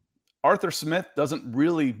 Arthur Smith doesn't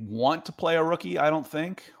really want to play a rookie, I don't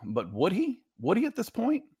think, but would he? Would he at this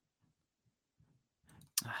point?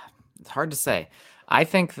 It's hard to say. I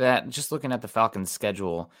think that just looking at the Falcons'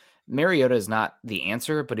 schedule, Mariota is not the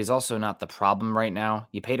answer, but he's also not the problem right now.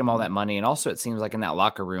 You paid him all that money, and also it seems like in that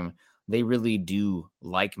locker room, they really do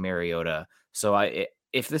like Mariota. So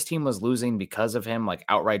if this team was losing because of him, like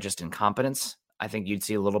outright just incompetence, I think you'd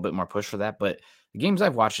see a little bit more push for that. But the games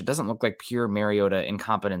I've watched, it doesn't look like pure Mariota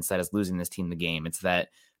incompetence that is losing this team the game. It's that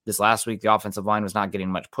this last week, the offensive line was not getting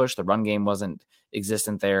much push. The run game wasn't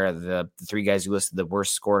existent there. The 3 guys you listed the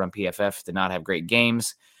worst scored on PFF did not have great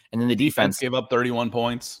games. And then the defense gave up 31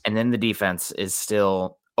 points. And then the defense is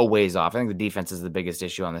still a ways off. I think the defense is the biggest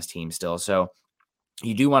issue on this team still. So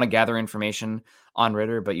you do want to gather information on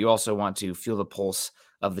Ritter, but you also want to feel the pulse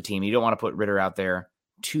of the team. You don't want to put Ritter out there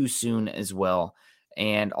too soon as well.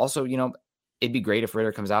 And also, it'd be great if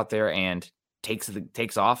Ritter comes out there and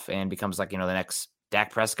takes off and becomes like, the next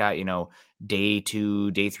Dak Prescott, day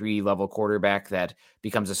 2, day 3 level quarterback that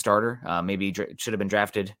becomes a starter. Maybe should have been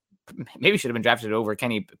drafted over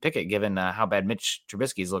Kenny Pickett, given how bad Mitch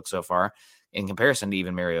Trubisky's looked so far in comparison to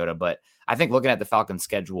even Mariota. But I think looking at the Falcons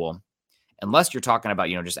schedule, unless you're talking about,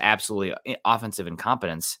 just absolutely offensive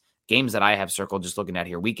incompetence, games that I have circled just looking at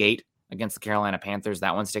here, week 8 against the Carolina Panthers,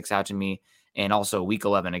 that one sticks out to me. And also week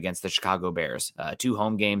 11 against the Chicago Bears, 2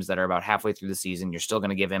 home games that are about halfway through the season. You're still going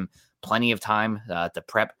to give him plenty of time to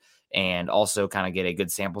prep and also kind of get a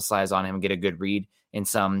good sample size on him, get a good read in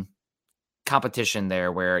some competition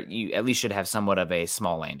there where you at least should have somewhat of a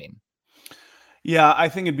small landing. Yeah, I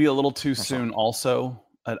think it'd be a little too soon also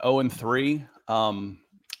at 0-3.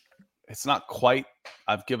 It's not quite,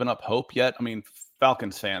 I've given up hope yet. I mean,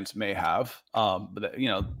 Falcons fans may have, but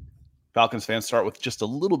Falcons fans start with just a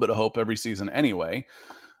little bit of hope every season anyway.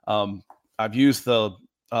 I've used the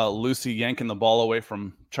Lucy yanking the ball away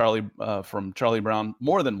from Charlie Brown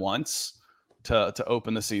more than once to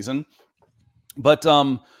open the season. But,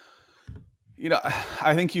 I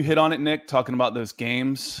think you hit on it, Nick, talking about those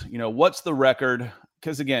games. What's the record?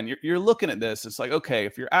 Because, again, you're looking at this. It's like, okay,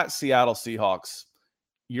 if you're at Seattle Seahawks,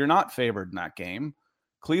 you're not favored in that game.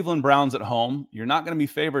 Cleveland Browns at home, you're not going to be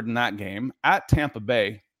favored in that game. At Tampa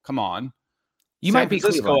Bay, come on. You San might be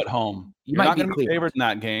Francisco Cleveland. At home. You're not not going to be favored in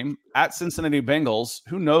that game. At Cincinnati Bengals,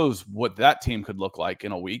 who knows what that team could look like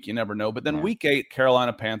in a week? You never know. But then week 8,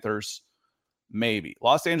 Carolina Panthers, maybe.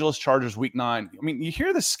 Los Angeles Chargers, week 9. I mean, you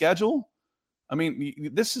hear the schedule? I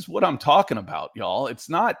mean, this is what I'm talking about, y'all. It's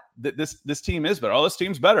not that this team is better. Oh, this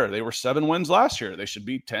team's better. They were 7 wins last year. They should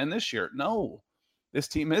be 10 this year. No, this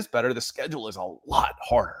team is better. The schedule is a lot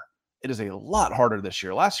harder. It is a lot harder this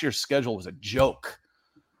year. Last year's schedule was a joke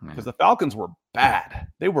because the Falcons were bad.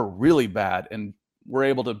 They were really bad and were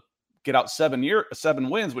able to get out 7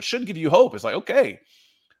 wins, which should give you hope. It's like, okay,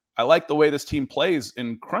 I like the way this team plays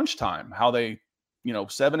in crunch time, how they,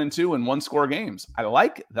 7-2 in 1-score games. I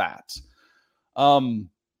like that.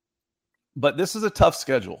 But this is a tough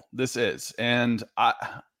schedule. This is. And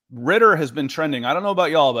Ritter has been trending. I don't know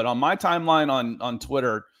about y'all, but on my timeline on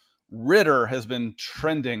Twitter, Ritter has been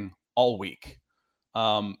trending all week.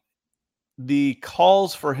 The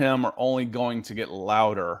calls for him are only going to get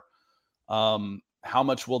louder. How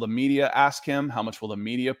much will the media ask him? How much will the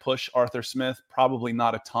media push Arthur Smith? Probably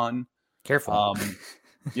not a ton. Careful.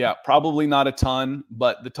 Yeah, probably not a ton,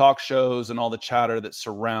 but the talk shows and all the chatter that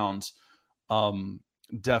surrounds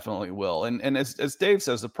definitely will. And as Dave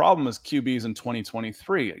says, the problem is QBs in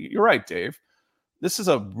 2023. You're right, Dave. This is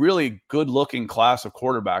a really good-looking class of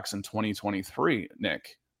quarterbacks in 2023,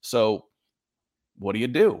 Nick. So what do you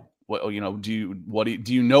do? Do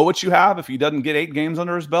you know what you have if he doesn't get 8 games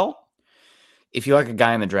under his belt? If you like a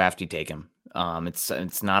guy in the draft, you take him.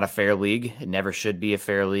 It's not a fair league. It never should be a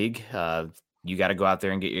fair league. You got to go out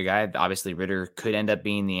there and get your guy. Obviously, Ritter could end up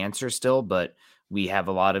being the answer still, but we have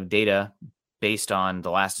a lot of data based on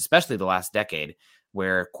especially the last decade,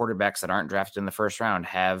 where quarterbacks that aren't drafted in the first round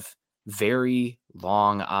have very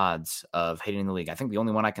long odds of hitting the league. I think the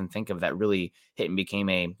only one I can think of that really hit and became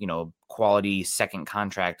a quality second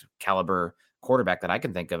contract caliber quarterback that I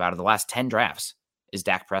can think of out of the last 10 drafts is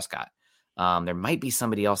Dak Prescott. There might be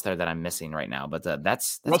somebody else there that I'm missing right now, but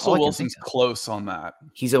that's Russell Wilson's close on that.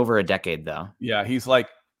 He's over a decade though. Yeah, he's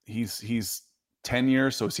 10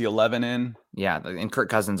 years, so is he 11 in? Yeah, and Kirk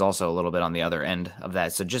Cousins also a little bit on the other end of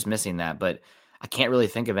that, so just missing that. But I can't really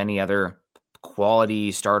think of any other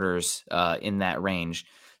quality starters in that range.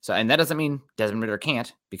 So, and that doesn't mean Desmond Ridder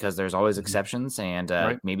can't, because there's always exceptions, and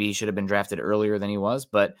Right. Maybe he should have been drafted earlier than he was,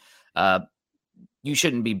 but you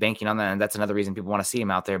shouldn't be banking on that, and that's another reason people want to see him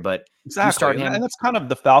out there. But exactly, you start him, and that's kind of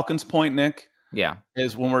the Falcons' point, Nick. Yeah,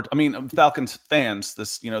 is when Falcons fans,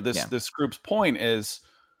 this group's point is,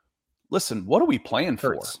 listen, what are we playing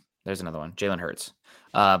Hurts. for? There's another one, Jalen Hurts.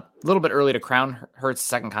 A little bit early to crown Hurts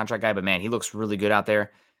second contract guy, but man, he looks really good out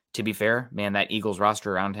there. To be fair, man, that Eagles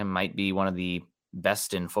roster around him might be one of the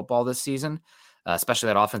best in football this season, especially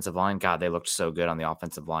that offensive line. God, they looked so good on the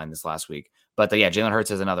offensive line this last week. But yeah, Jalen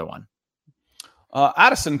Hurts is another one.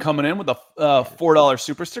 Addison coming in with a $4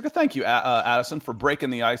 super sticker. Thank you, Addison, for breaking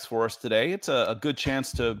the ice for us today. It's a good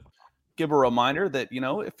chance to give a reminder that,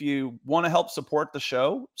 if you want to help support the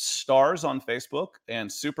show, stars on Facebook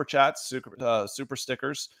and super chats, super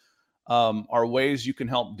stickers are ways you can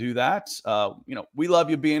help do that. We love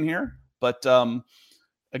you being here, but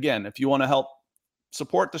again, if you want to help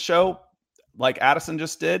support the show, like Addison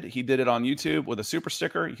just did, he did it on YouTube with a super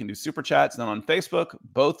sticker. You can do super chats. And then on Facebook,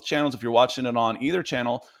 both channels, if you're watching it on either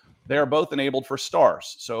channel, they are both enabled for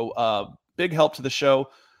stars. So big help to the show.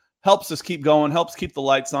 Helps us keep going, helps keep the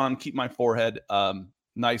lights on, keep my forehead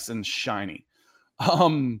nice and shiny.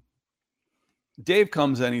 Dave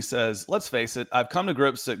comes in, he says, let's face it, I've come to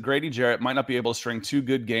grips that Grady Jarrett might not be able to string 2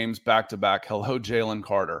 good games back-to-back. Hello, Jalen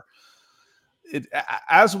Carter.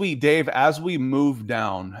 As we move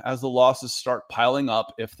down, as the losses start piling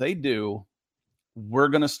up, if they do, we're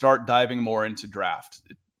going to start diving more into draft.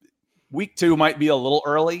 Week 2 might be a little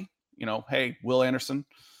early. Hey, Will Anderson.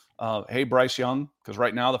 Hey, Bryce Young, because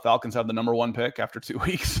right now the Falcons have the number 1 pick after 2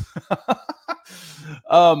 weeks.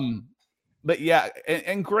 But yeah,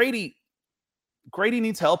 and Grady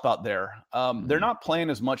needs help out there. They're not playing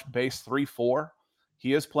as much base 3-4.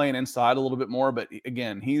 He is playing inside a little bit more, but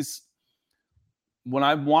again, when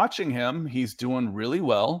I'm watching him, he's doing really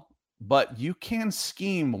well, but you can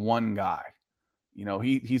scheme one guy.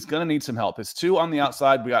 He's going to need some help. His 2 on the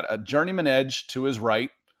outside, we got a journeyman edge to his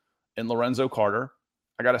right in Lorenzo Carter.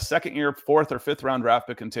 I got a second-year, 4th or 5th round draft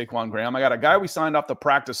pick in Taquan Graham. I got a guy we signed off the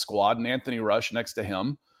practice squad, and Anthony Rush next to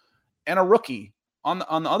him, and a rookie on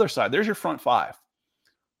the other side. There's your front 5.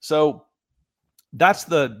 So that's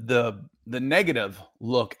the negative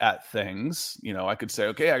look at things. I could say,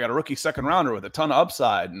 okay, I got a rookie second rounder with a ton of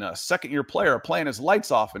upside and a second-year player playing his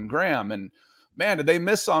lights off in Graham. And man, did they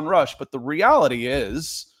miss on Rush? But the reality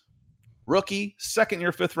is, rookie,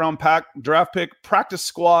 second-year, 5th round draft pick, practice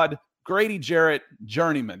squad, Grady Jarrett,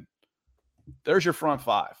 journeyman. There's your front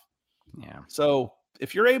 5. Yeah. So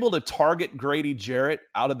if you're able to target Grady Jarrett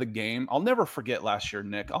out of the game, I'll never forget last year,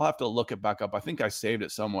 Nick. I'll have to look it back up. I think I saved it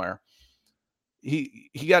somewhere. He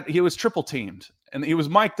was triple teamed and he was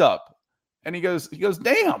mic'd up, and he goes,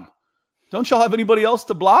 damn, don't y'all have anybody else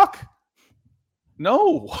to block?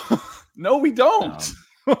 No, no, we don't.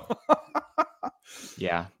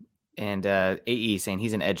 Yeah. And AE saying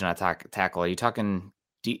he's an edge, not tackle. Are you talking?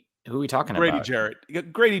 Who are we talking Grady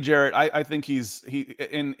about? Grady Jarrett. I think he's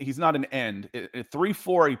not an end.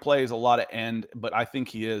 3-4, he plays a lot of end, but I think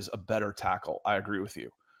he is a better tackle. I agree with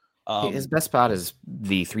you. His best spot is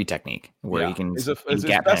the 3 technique, where he can his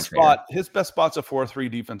gap best penetrator. spot. His best spot's a 4-3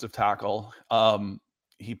 defensive tackle.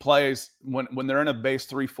 He plays when they're in a base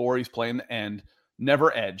 3-4. He's playing the end,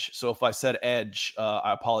 never edge. So if I said edge,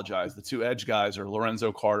 I apologize. The 2 edge guys are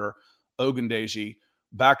Lorenzo Carter, Ogundeji,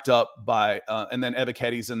 backed up by and then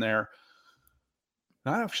Ebiketti's in there.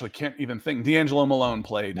 I actually can't even think. D'Angelo Malone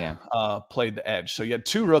played the edge. So you had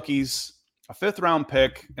 2 rookies, a 5th-round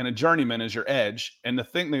pick, and a journeyman as your edge. And the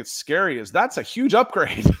thing that's scary is that's a huge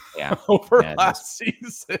upgrade over last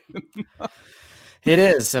season. It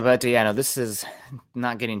is, but no, this is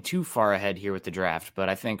not getting too far ahead here with the draft. But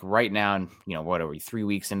I think right now, what are we, 3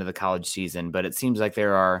 weeks into the college season? But it seems like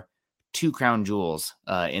there are 2 crown jewels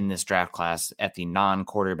in this draft class at the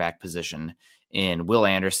non-quarterback position in Will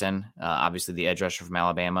Anderson, obviously the edge rusher from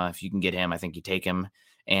Alabama. If you can get him, I think you take him.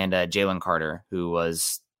 And Jalen Carter, who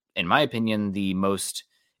was, in my opinion, the most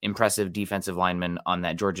impressive defensive lineman on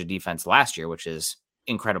that Georgia defense last year, which is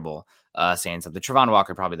incredible. Saying something. Travon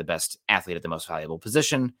Walker, probably the best athlete at the most valuable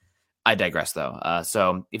position. I digress, though.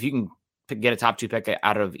 So if you can get a top 2 pick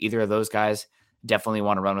out of either of those guys, definitely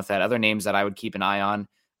want to run with that. Other names that I would keep an eye on,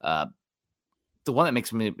 the one that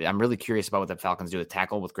makes me, I'm really curious about what the Falcons do with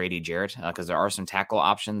tackle with Grady Jarrett, because there are some tackle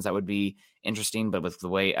options that would be interesting, but with the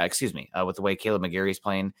way, with the way Caleb McGarry is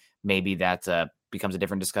playing, maybe that becomes a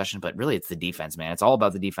different discussion, but really it's the defense, man. It's all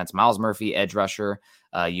about the defense. Miles Murphy, edge rusher.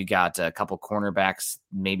 You got a couple cornerbacks,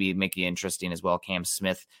 maybe make it interesting as well. Cam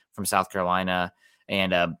Smith from South Carolina,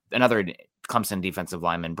 and another Clemson defensive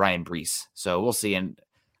lineman, Brian Brees. So we'll see. And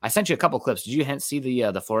I sent you a couple clips. Did you see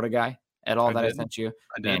the Florida guy at all I sent you?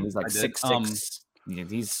 I did. Man, he's like 6'6".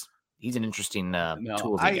 He's an interesting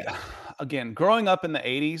tool to get. Again, growing up in the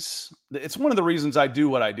 80s, it's one of the reasons I do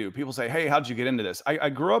what I do. People say, hey, how'd you get into this? I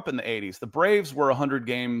grew up in the 80s. The Braves were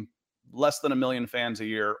 100-game, less than 1 million fans a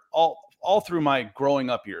year, all through my growing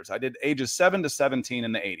up years. I did ages 7 to 17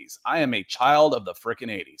 in the 80s. I am a child of the frickin'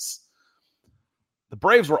 80s. The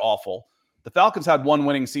Braves were awful. The Falcons had 1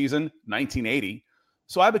 winning season, 1980.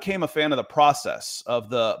 So I became a fan of the process, of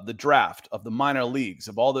the draft, of the minor leagues,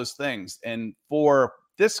 of all those things. And for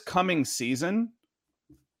this coming season,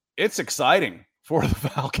 it's exciting for the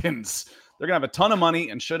Falcons. They're going to have a ton of money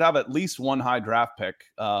and should have at least 1 high draft pick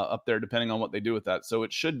up there, depending on what they do with that. So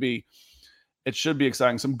it should be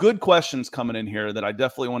exciting. Some good questions coming in here that I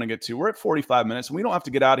definitely want to get to. We're at 45 minutes, and we don't have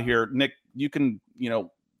to get out of here. Nick, you can,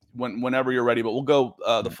 whenever you're ready, but we'll go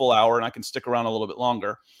the full hour, and I can stick around a little bit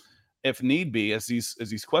longer if need be, as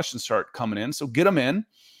these questions start coming in. So get them in.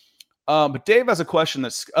 But Dave has a question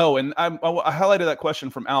and I highlighted that question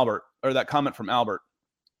from Albert, or that comment from Albert.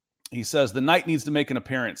 He says, the Knight needs to make an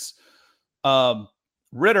appearance.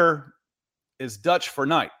 Ritter is Dutch for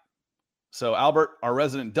Knight. So Albert, our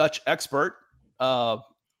resident Dutch expert,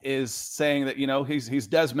 is saying that, he's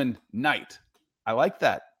Desmond Knight. I like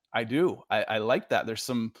that. I do. I like that. There's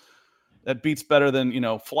that beats better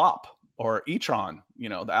than, Flop or e-tron,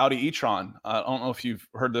 the Audi e-tron. I don't know if you've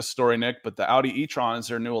heard this story, Nick, but the Audi e-tron is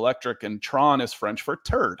their new electric, and Tron is French for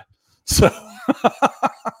turd.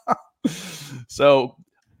 So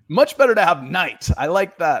much better to have Knight. I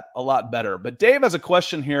like that a lot better. But Dave has a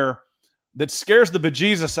question here that scares the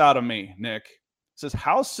bejesus out of me, Nick. It says,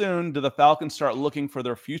 how soon do the Falcons start looking for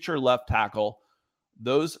their future left tackle?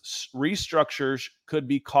 Those restructures could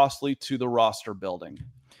be costly to the roster building.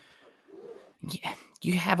 Yeah,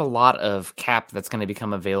 you have a lot of cap that's going to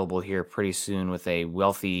become available here pretty soon with a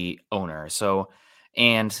wealthy owner. So,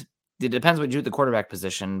 and it depends what you do at the quarterback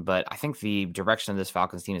position, but I think the direction of this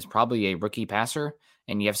Falcons team is probably a rookie passer,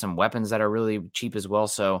 and you have some weapons that are really cheap as well.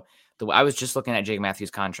 So I was just looking at Jake Matthews'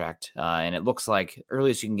 contract, and it looks like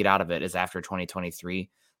earliest you can get out of it is after 2023.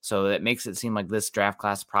 So that makes it seem like this draft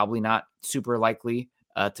class probably not super likely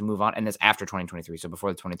to move on, and it's after 2023, so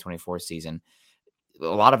before the 2024 season. A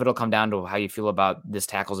lot of it will come down to how you feel about this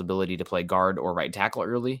tackle's ability to play guard or right tackle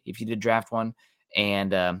early, if you did draft one,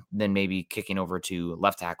 and then maybe kicking over to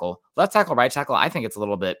left tackle. Left tackle, right tackle, I think it's a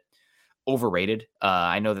little bit overrated.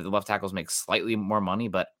 I know that the left tackles make slightly more money,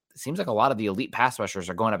 but it seems like a lot of the elite pass rushers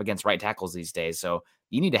are going up against right tackles these days. So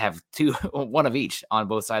you need to have one of each on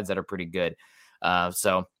both sides that are pretty good.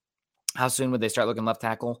 So how soon would they start looking left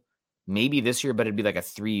tackle? Maybe this year, but it'd be like a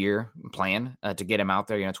 3-year plan to get him out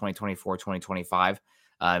there, 2024, 2025.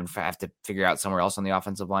 Have to figure out somewhere else on the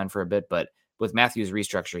offensive line for a bit. But with Matthews'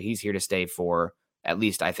 restructure, he's here to stay for at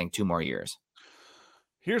least, I think, 2 more years.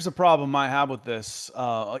 Here's a problem I have with this.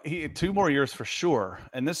 2 more years for sure.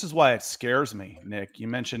 And this is why it scares me, Nick. You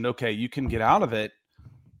mentioned, okay, you can get out of it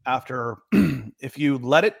after, if you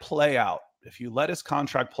let it play out, if you let his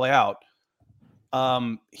contract play out,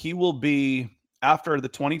 he will be after the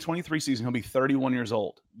 2023 season, he'll be 31 years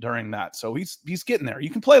old during that. So he's getting there. You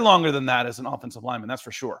can play longer than that as an offensive lineman, that's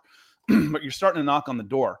for sure. But you're starting to knock on the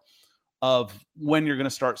door of when you're going to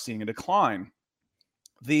start seeing a decline.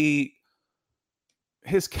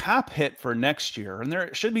 His cap hit for next year, and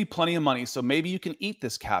there should be plenty of money, so maybe you can eat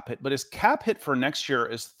this cap hit, but his cap hit for next year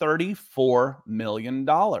is $34 million.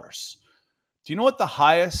 Do you know what the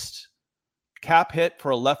highest cap hit for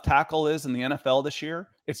a left tackle is in the NFL this year?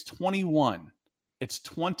 It's 21. It's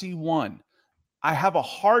 21. I have a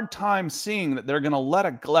hard time seeing that they're going to let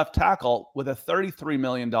a left tackle with a $33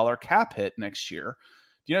 million cap hit next year.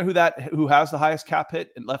 Do you know who has the highest cap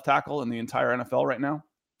hit in left tackle in the entire NFL right now?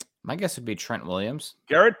 My guess would be Trent Williams.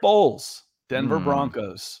 Garrett Bowles, Denver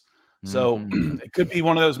Broncos. So it could be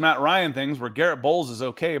one of those Matt Ryan things where Garrett Bowles is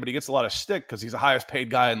okay, but he gets a lot of shtick because he's the highest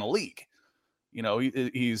paid guy in the league. You know,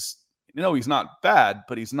 he's not bad,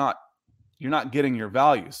 but you're not getting your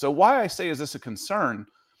value. So why I say, is this a concern?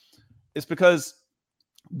 Is because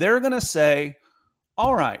they're going to say,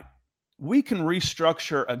 all right, we can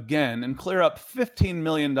restructure again and clear up $15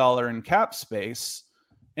 million in cap space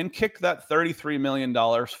and kick that $33 million,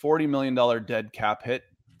 $40 million dead cap hit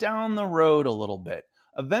down the road a little bit.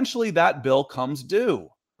 Eventually that bill comes due.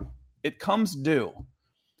 It comes due.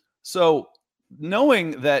 So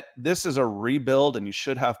knowing that this is a rebuild and you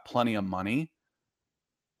should have plenty of money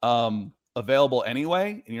available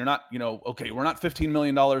anyway, and you're not, okay, we're not $15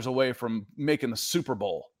 million away from making the Super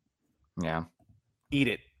Bowl. Yeah. Eat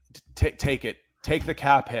it. Take it. Take the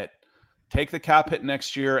cap hit. Take the cap hit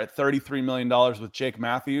next year at $33 million with Jake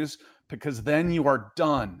Matthews, because then you are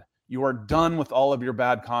done. You are done with all of your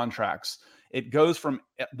bad contracts. It goes from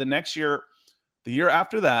the next year, the year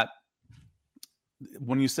after that,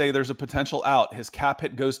 when you say there's a potential out, his cap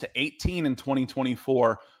hit goes to 18 in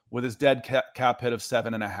 2024 with his dead cap hit of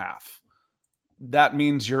 7.5. That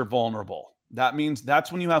means you're vulnerable. That means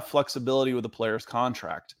that's when you have flexibility with the player's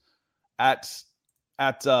contract. At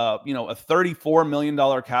a $34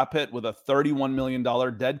 million cap hit with a $31 million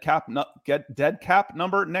dead cap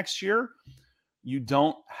number next year, you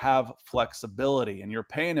don't have flexibility, and you're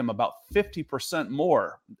paying him about 50%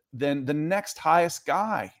 more than the next highest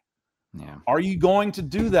guy. Yeah. Are you going to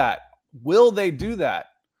do that? Will they do that?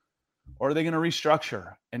 Or are they going to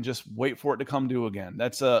restructure and just wait for it to come due again?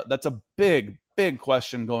 That's a big, big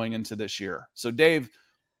question going into this year. So Dave,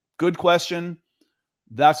 good question.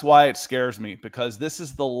 That's why it scares me, because this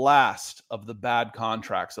is the last of the bad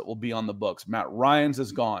contracts that will be on the books. Matt Ryan's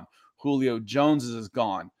is gone. Julio Jones's is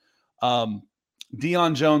gone.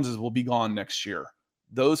 Deion Jones's will be gone next year.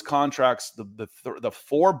 Those contracts, the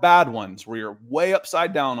four bad ones where you're way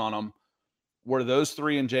upside down on them, were those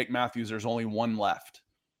three and Jake Matthews. There's only one left.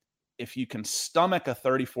 If you can stomach a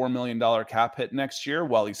 $34 million cap hit next year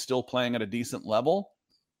while he's still playing at a decent level,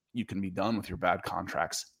 you can be done with your bad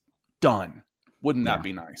contracts. Done. Wouldn't that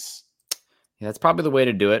be nice? Yeah, that's probably the way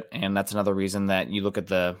to do it. And that's another reason that you look at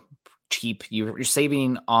the cheap, you're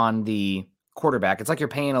saving on the quarterback. It's like you're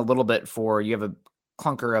paying a little bit you have a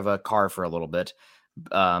clunker of a car for a little bit,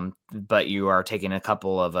 but you are taking a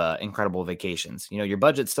couple of incredible vacations. Your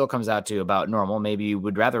budget still comes out to about normal. Maybe you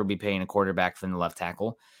would rather be paying a quarterback than the left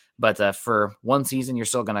tackle, but for one season, you're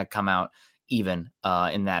still going to come out even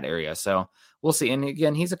in that area. So we'll see. And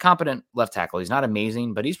again, he's a competent left tackle. He's not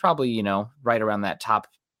amazing, but he's probably, right around that top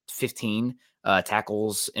 15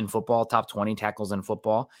 tackles in football, top 20 tackles in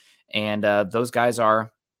football. And those guys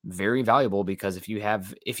are very valuable, because if you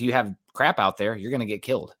have crap out there, you're going to get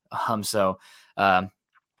killed. So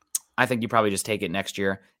I think you probably just take it next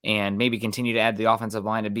year and maybe continue to add the offensive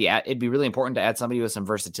line. It'd be really important to add somebody with some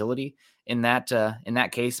versatility in that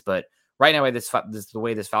case. But right now, the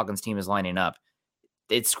way this Falcons team is lining up,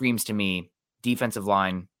 it screams to me defensive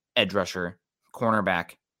line, edge rusher,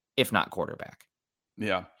 cornerback, if not quarterback.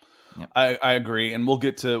 Yeah, yep. I agree. And we'll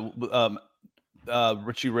get to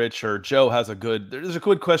Richie Rich or Joe there's a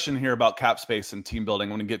good question here about cap space and team building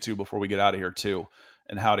I want to get to before we get out of here too,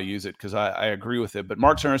 and how to use it, because I agree with it. But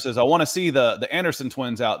Mark Turner says, I want to see the Anderson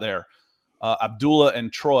twins out there, Abdullah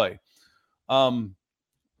and Troy.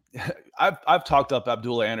 I've talked up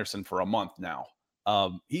Abdullah Anderson for a month now.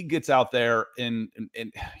 He gets out there and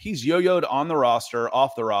he's yo-yoed on the roster,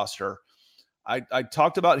 off the roster. I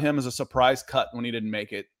talked about him as a surprise cut when he didn't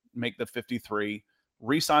make the 53,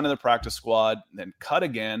 re-signed to the practice squad, then cut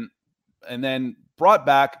again, and then brought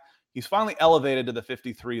back. He's finally elevated to the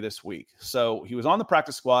 53 this week. So he was on the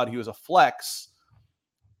practice squad. He was a flex.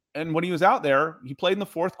 And when he was out there, he played in the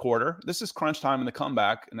fourth quarter. This is crunch time in the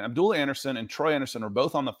comeback. And Abdullah Anderson and Troy Anderson are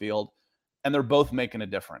both on the field, and they're both making a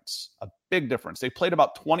difference, a big difference. They played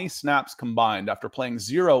about 20 snaps combined after playing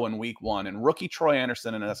 0 in week 1. And rookie Troy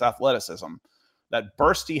Anderson and his athleticism that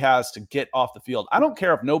burst he has to get off the field. I don't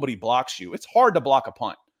care if nobody blocks you. It's hard to block a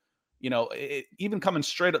punt. Even coming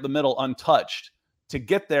straight up the middle untouched to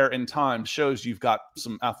get there in time shows you've got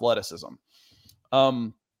some athleticism.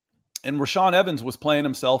 And Rashaan Evans was playing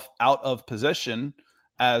himself out of position.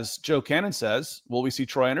 As Joe Cannon says, will we see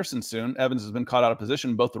Troy Anderson soon? Evans has been caught out of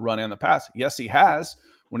position, both the run and the pass. Yes, he has,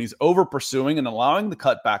 when he's over pursuing and allowing the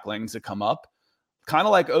cutback lanes to come up, kind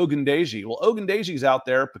of like Ogundeji. Well, Ogundeji's out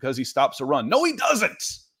there because he stops a run. No, he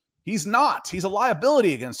doesn't. He's not. He's a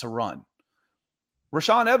liability against a run.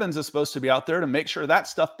 Rashaan Evans is supposed to be out there to make sure that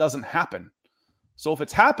stuff doesn't happen. So if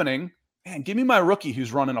it's happening, man, give me my rookie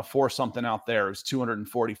who's running a 4-something out there, who's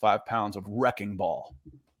 245 pounds of wrecking ball.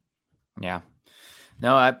 Yeah.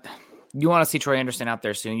 No, you want to see Troy Anderson out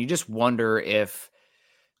there soon. You just wonder if,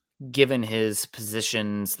 given his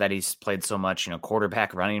positions that he's played so much,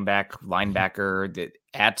 quarterback, running back, linebacker,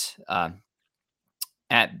 at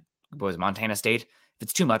Montana State, if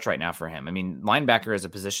it's too much right now for him. I mean, linebacker is a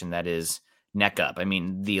position that is neck up. I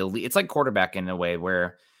mean, the elite, it's like quarterback in a way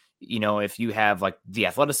where, if you have like the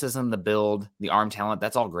athleticism, the build, the arm talent,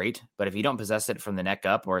 that's all great. But if you don't possess it from the neck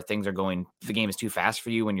up, or the game is too fast for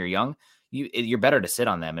you when you're young, you're better to sit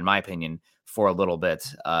on them, in my opinion, for a little bit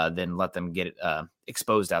than let them get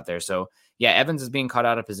exposed out there. So yeah, Evans is being caught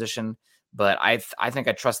out of position, but I think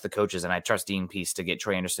I trust the coaches and I trust Dean Pease to get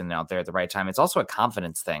Troy Anderson out there at the right time. It's also a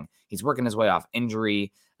confidence thing. He's working his way off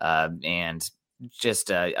injury and just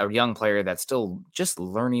a young player that's still just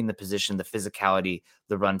learning the position, the physicality,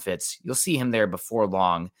 the run fits. You'll see him there before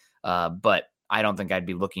long, but I don't think I'd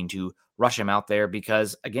be looking to rush him out there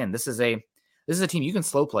because, again, this is a team you can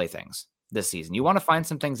slow play things this season. You want to find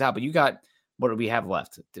some things out, but you got, what do we have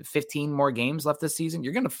left? 15 more games left this season.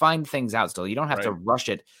 You're going to find things out still. You don't have to rush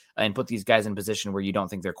it and put these guys in position where you don't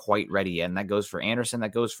think they're quite ready yet. And that goes for Anderson,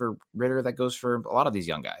 that goes for Ritter, that goes for a lot of these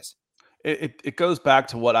young guys. It goes back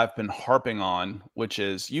to what I've been harping on, which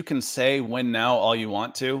is you can say win now all you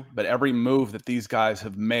want to, but every move that these guys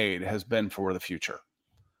have made has been for the future.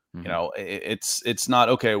 Mm-hmm. It's not,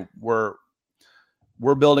 okay, we're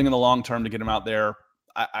building in the long term to get him out there.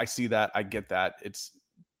 I see that. I get that.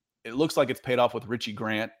 It looks like it's paid off with Richie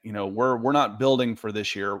Grant. We're not building for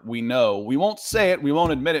this year. We know. We won't say it. We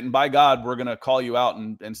won't admit it. And by God, we're going to call you out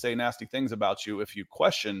and say nasty things about you if you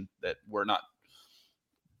question that we're not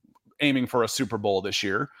aiming for a Super Bowl this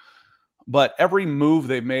year. But every move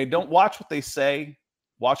they've made, don't watch what they say,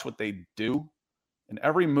 watch what they do. And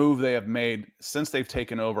every move they have made since they've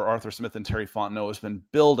taken over, Arthur Smith and Terry Fontenot, has been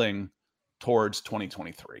building towards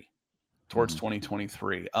 2023.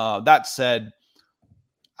 That said,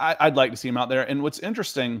 I'd like to see him out there. And what's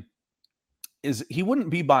interesting is he wouldn't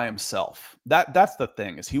be by himself. That's the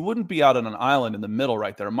thing, is he wouldn't be out on an island in the middle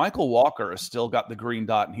right there. Michael Walker has still got the green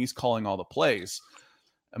dot, and he's calling all the plays.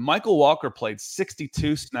 And Michael Walker played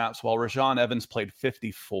 62 snaps while Rashaan Evans played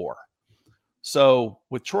 54. So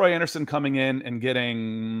with Troy Anderson coming in and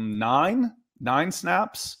getting nine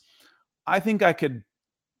snaps, I think I could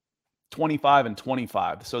 25 and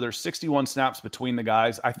 25. So there's 61 snaps between the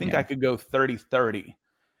guys. I think I could go 30-30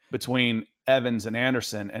 between Evans and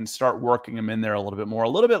Anderson and start working them in there a little bit more. A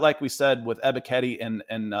little bit like we said with Ebiketie and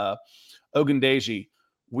Ogundeji.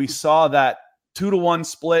 We saw that 2-to-1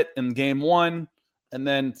 split in game one. And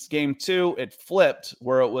then game two, it flipped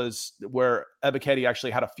where Ebiketie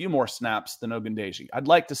actually had a few more snaps than Ogundeji. I'd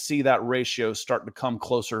like to see that ratio start to come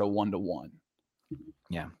closer to 1-to-1.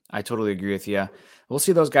 Yeah, I totally agree with you. We'll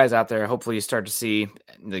see those guys out there. Hopefully you start to see,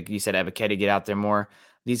 like you said, Ebiketie get out there more.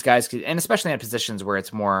 These guys, and especially at positions where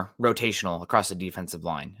it's more rotational across the defensive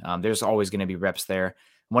line. There's always going to be reps there.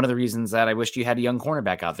 One of the reasons that I wished you had a young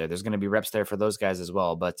cornerback out there, there's going to be reps there for those guys as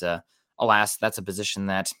well. But alas, that's a position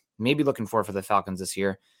that maybe looking for the Falcons this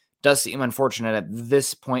year. Does seem unfortunate at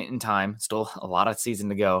this point in time. Still a lot of season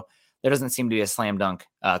to go. There doesn't seem to be a slam dunk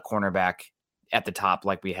cornerback at the top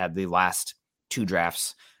like we had the last two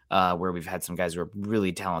drafts where we've had some guys who are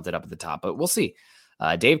really talented up at the top. But we'll see.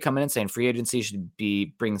 Dave coming in saying free agency should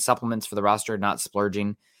be bringing supplements for the roster, not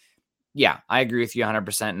splurging. Yeah, I agree with you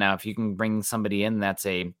 100%. Now, if you can bring somebody in that's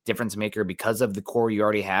a difference maker because of the core you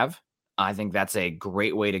already have, I think that's a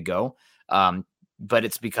great way to go. But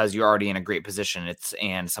it's because you're already in a great position.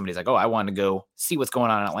 And somebody's like, oh, I want to go see what's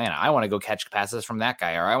going on in Atlanta. I want to go catch passes from that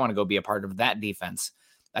guy, or I want to go be a part of that defense.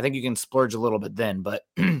 I think you can splurge a little bit then, but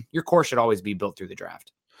your core should always be built through the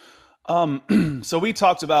draft. So we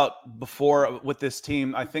talked about before with this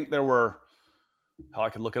team, I think there were, I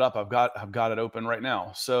could look it up. I've got it open right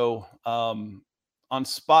now. So on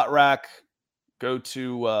Spot Rack, go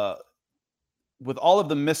to with all of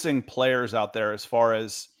the missing players out there as far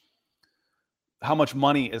as how much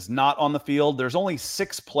money is not on the field. There's only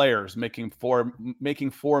 6 players making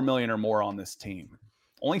 $4 million or more on this team.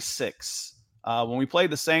 Only 6. When we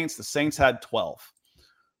played the Saints had 12.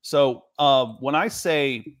 So when I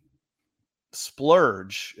say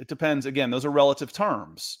splurge, it depends. Again, those are relative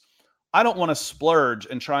terms. I don't want to splurge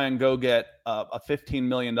and try and go get a $15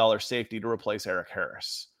 million safety to replace Eric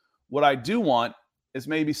Harris. What I do want is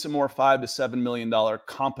maybe some more $5 to $7 million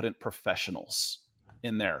competent professionals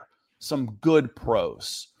in there, some good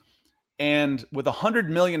pros. And with $100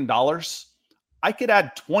 million, I could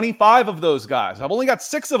add 25 of those guys. I've only got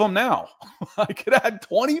 6 of them now. I could add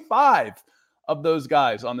 25 of those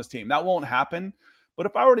guys on this team. That won't happen. But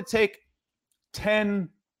if I were to take $10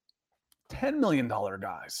 million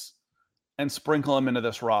guys and sprinkle them into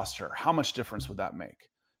this roster, how much difference would that make?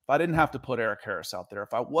 If I didn't have to put Eric Harris out there,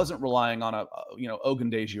 if I wasn't relying on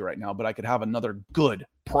Ogundeji right now, but I could have another good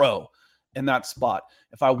pro in that spot,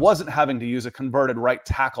 if I wasn't having to use a converted right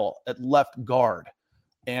tackle at left guard,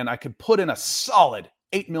 and I could put in a solid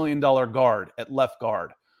 $8 million guard at left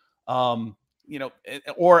guard,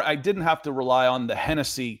 or I didn't have to rely on the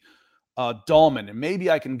Hennessy Dahlman, and maybe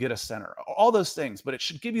I can get a center, all those things, but it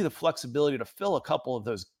should give you the flexibility to fill a couple of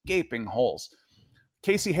those gaping holes.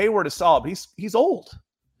 Casey Hayward is solid, but he's old.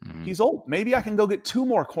 Mm-hmm. He's old. Maybe I can go get 2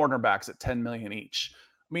 more cornerbacks at $10 million each.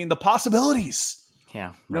 I mean, the possibilities.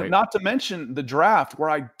 Yeah. Right. Not to mention the draft, where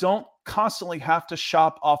I don't constantly have to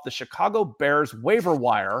shop off the Chicago Bears waiver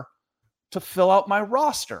wire to fill out my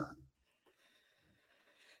roster.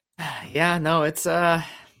 Yeah, no, it's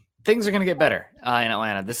things are going to get better in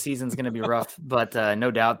Atlanta. This season's going to be rough, but no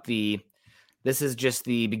doubt this is just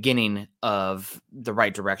the beginning of the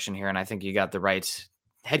right direction here, and I think you got the right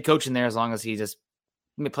head coach in there, as long as he just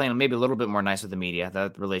playing maybe a little bit more nice with the media.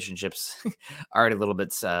 The relationships are a little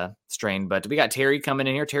bit strained, but we got Terry coming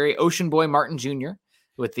in here, Terry Ocean Boy Martin Jr.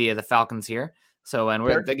 with the Falcons here. So, and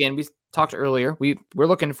we talked earlier, we're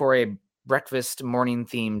looking for a breakfast morning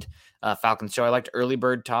themed Falcons show. I liked Early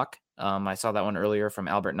Bird Talk. I saw that one earlier from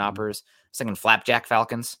Albert Knoppers. I was thinking Flapjack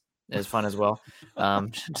Falcons is fun as well.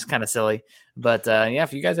 Just kind of silly, but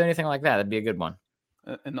if you guys have anything like that, that'd be a good one.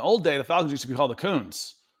 In the old day, the Falcons used to be called the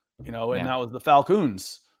Coons, and that was the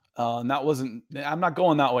Falcons. And that wasn't. I'm not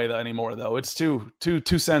going that way anymore, though. It's too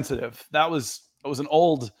sensitive. It was an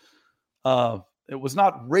old. It was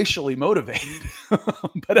not racially motivated,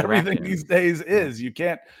 but everything these days is. You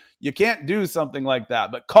can't do something like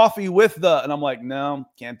that. But coffee with and I'm like, no,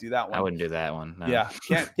 can't do that one. I wouldn't do that one. No. Yeah,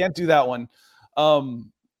 can't do that one.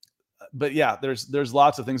 But yeah, there's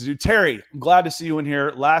lots of things to do. Terry, I'm glad to see you in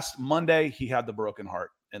here. Last Monday, he had the broken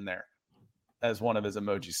heart in there as one of his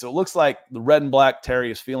emojis. So it looks like the red and black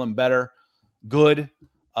Terry is feeling better. Good.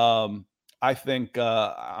 I think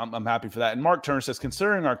I'm happy for that. And Mark Turner says,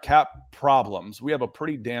 considering our cap problems, we have a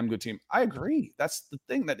pretty damn good team. I agree. That's the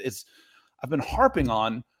thing I've been harping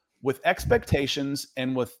on with expectations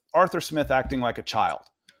and with Arthur Smith acting like a child.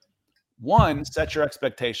 One, set your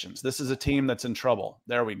expectations. This is a team that's in trouble.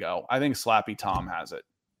 There we go. I think Slappy Tom has it.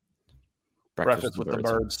 Breakfast with the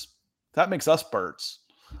birds. That makes us birds.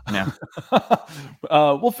 Yeah.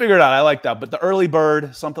 We'll figure it out. I like that. But the early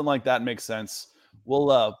bird, something like that makes sense.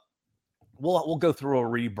 We'll go through a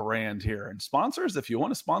rebrand here. And sponsors, if you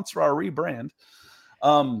want to sponsor our rebrand,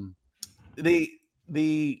 the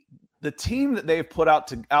team that they've put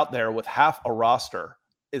out there with half a roster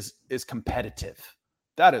is competitive.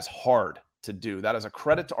 That is hard to do. That is a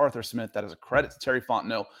credit to Arthur Smith. That is a credit to Terry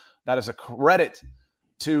Fontenot. That is a credit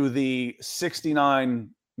to the 69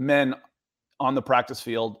 men on the practice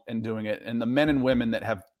field and doing it, and the men and women that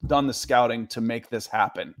have done the scouting to make this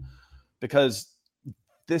happen, because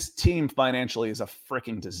this team financially is a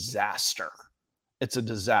freaking disaster. It's a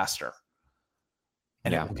disaster.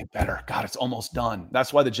 And it will get better. God, it's almost done.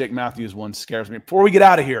 That's why the Jake Matthews one scares me. Before we get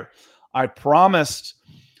out of here, I promised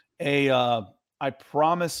a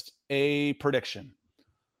prediction.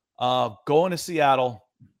 Going to Seattle,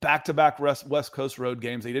 back-to-back West Coast road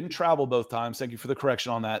games. They didn't travel both times. Thank you for the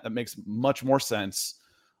correction on that. That makes much more sense.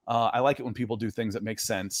 I like it when people do things that make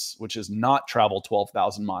sense, which is not travel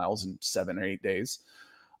 12,000 miles in 7 or 8 days.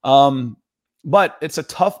 But it's a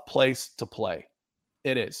tough place to play.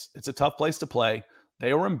 It is. It's a tough place to play.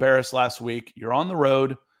 They were embarrassed last week. You're on the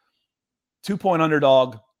road. 2-point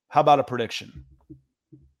underdog. How about a prediction?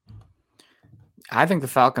 I think the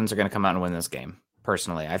Falcons are going to come out and win this game,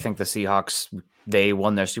 personally. I think the Seahawks, they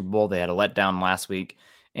won their Super Bowl. They had a letdown last week.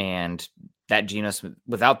 And that Geno Smith,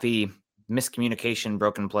 without the miscommunication,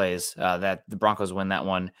 broken plays, that the Broncos win that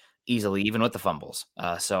one easily, even with the fumbles.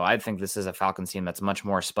 So I think this is a Falcons team that's much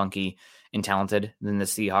more spunky and talented than the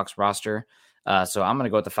Seahawks roster. So I'm going to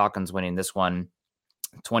go with the Falcons winning this one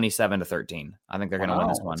 27-13. I think they're going to win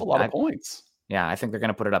this one. That's a lot of points. Yeah, I think they're going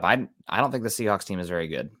to put it up. I don't think the Seahawks team is very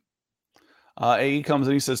good. AE comes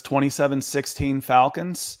in, he says 27-16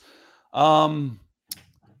 Falcons. I'm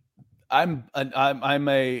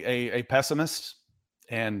a pessimist,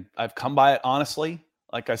 and I've come by it honestly.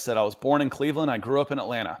 Like I said, I was born in Cleveland. I grew up in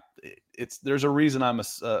Atlanta. There's a reason I'm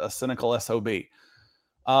a cynical SOB.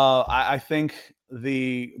 I think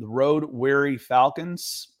the road weary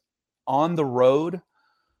Falcons on the road,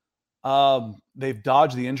 they've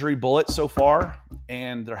dodged the injury bullet so far,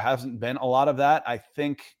 and there hasn't been a lot of that. I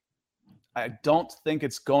don't think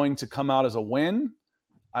it's going to come out as a win.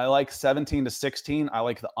 I like 17-16. I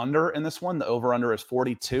like the under in this one. The over-under is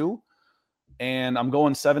 42. And I'm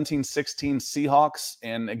going 17-16 Seahawks.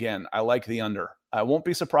 And again, I like the under. I won't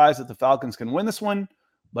be surprised if the Falcons can win this one.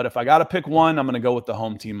 But if I got to pick one, I'm going to go with the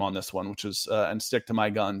home team on this one, which is and stick to my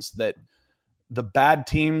guns, that the bad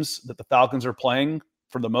teams that the Falcons are playing,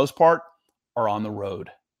 for the most part, are on the road,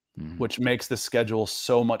 which makes the schedule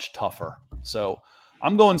so much tougher. So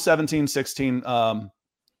I'm going 17-16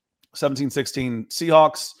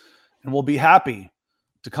 Seahawks, and we'll be happy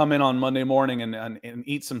to come in on Monday morning and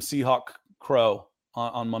eat some Seahawk crow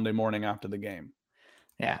on Monday morning after the game.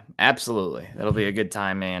 Yeah, absolutely. That'll be a good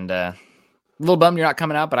time, and a little bummed you're not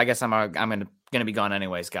coming out, but I guess I'm going to be gone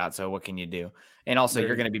anyway, Scott. So what can you do? And also,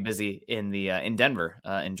 you're going to be busy in Denver,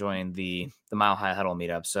 enjoying the Mile High Huddle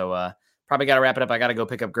meetup. So probably got to wrap it up. I got to go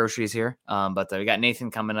pick up groceries here. But we got Nathan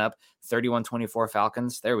coming up, 31-24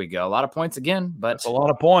 Falcons. There we go. A lot of points again, but that's a lot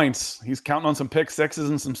of points. He's counting on some pick sixes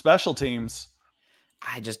and some special teams.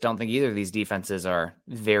 I just don't think either of these defenses are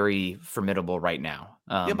very formidable right now.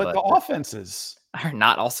 But the offenses are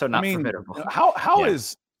not formidable. How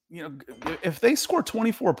is, if they score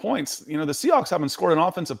 24 points, the Seahawks haven't scored an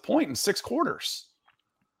offensive point in 6 quarters.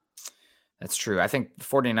 That's true. I think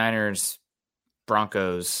 49ers,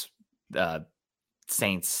 Broncos,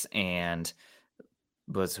 Saints, and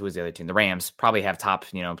who was the other team? The Rams probably have top,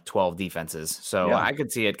 12 defenses. So I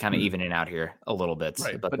could see it kind of evening out here a little bit.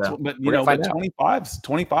 Right. But 25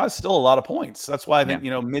 is still a lot of points. That's why I think,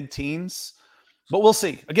 mid-teens. But we'll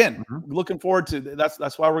see. Again, looking forward to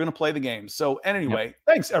that's why we're going to play the game. So anyway,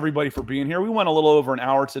 thanks everybody for being here. We went a little over an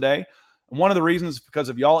hour today. And one of the reasons is because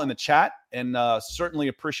of y'all in the chat, and certainly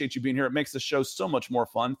appreciate you being here. It makes the show so much more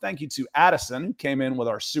fun. Thank you to Addison, who came in with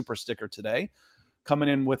our super sticker today, coming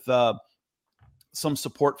in with some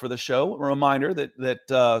support for the show. A reminder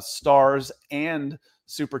that stars and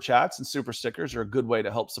super chats and super stickers are a good way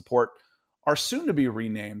to help support our soon-to-be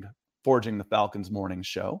renamed Forging the Falcons morning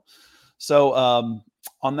show. So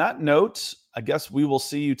on that note, I guess we will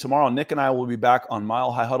see you tomorrow. Nick and I will be back on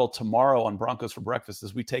Mile High Huddle tomorrow on Broncos for Breakfast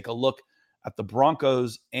as we take a look at the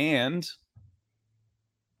Broncos and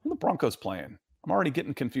who the Broncos playing. I'm already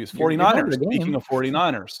getting confused. 49ers. Speaking of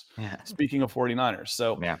 49ers. Speaking of 49ers.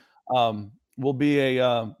 So will be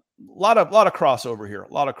a lot of crossover here.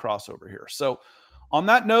 A lot of crossover here. So on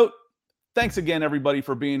that note, thanks again, everybody,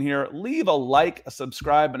 for being here. Leave a like, a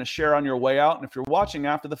subscribe, and a share on your way out. And if you're watching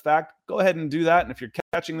after the fact, go ahead and do that. And if you're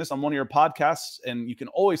catching this on one of your podcasts, and you can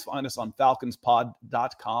always find us on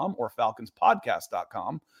falconspod.com or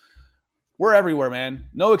falconspodcast.com. We're everywhere, man.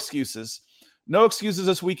 No excuses. No excuses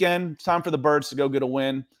this weekend. It's time for the Birds to go get a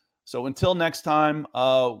win. So until next time,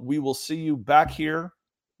 we will see you back here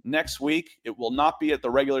next week. It will not be at the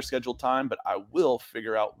regular scheduled time, but I will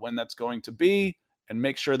figure out when that's going to be. And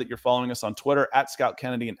make sure that you're following us on Twitter at Scout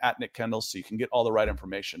Kennedy and at Nick Kendall so you can get all the right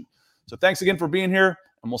information. So thanks again for being here,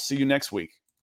 and we'll see you next week.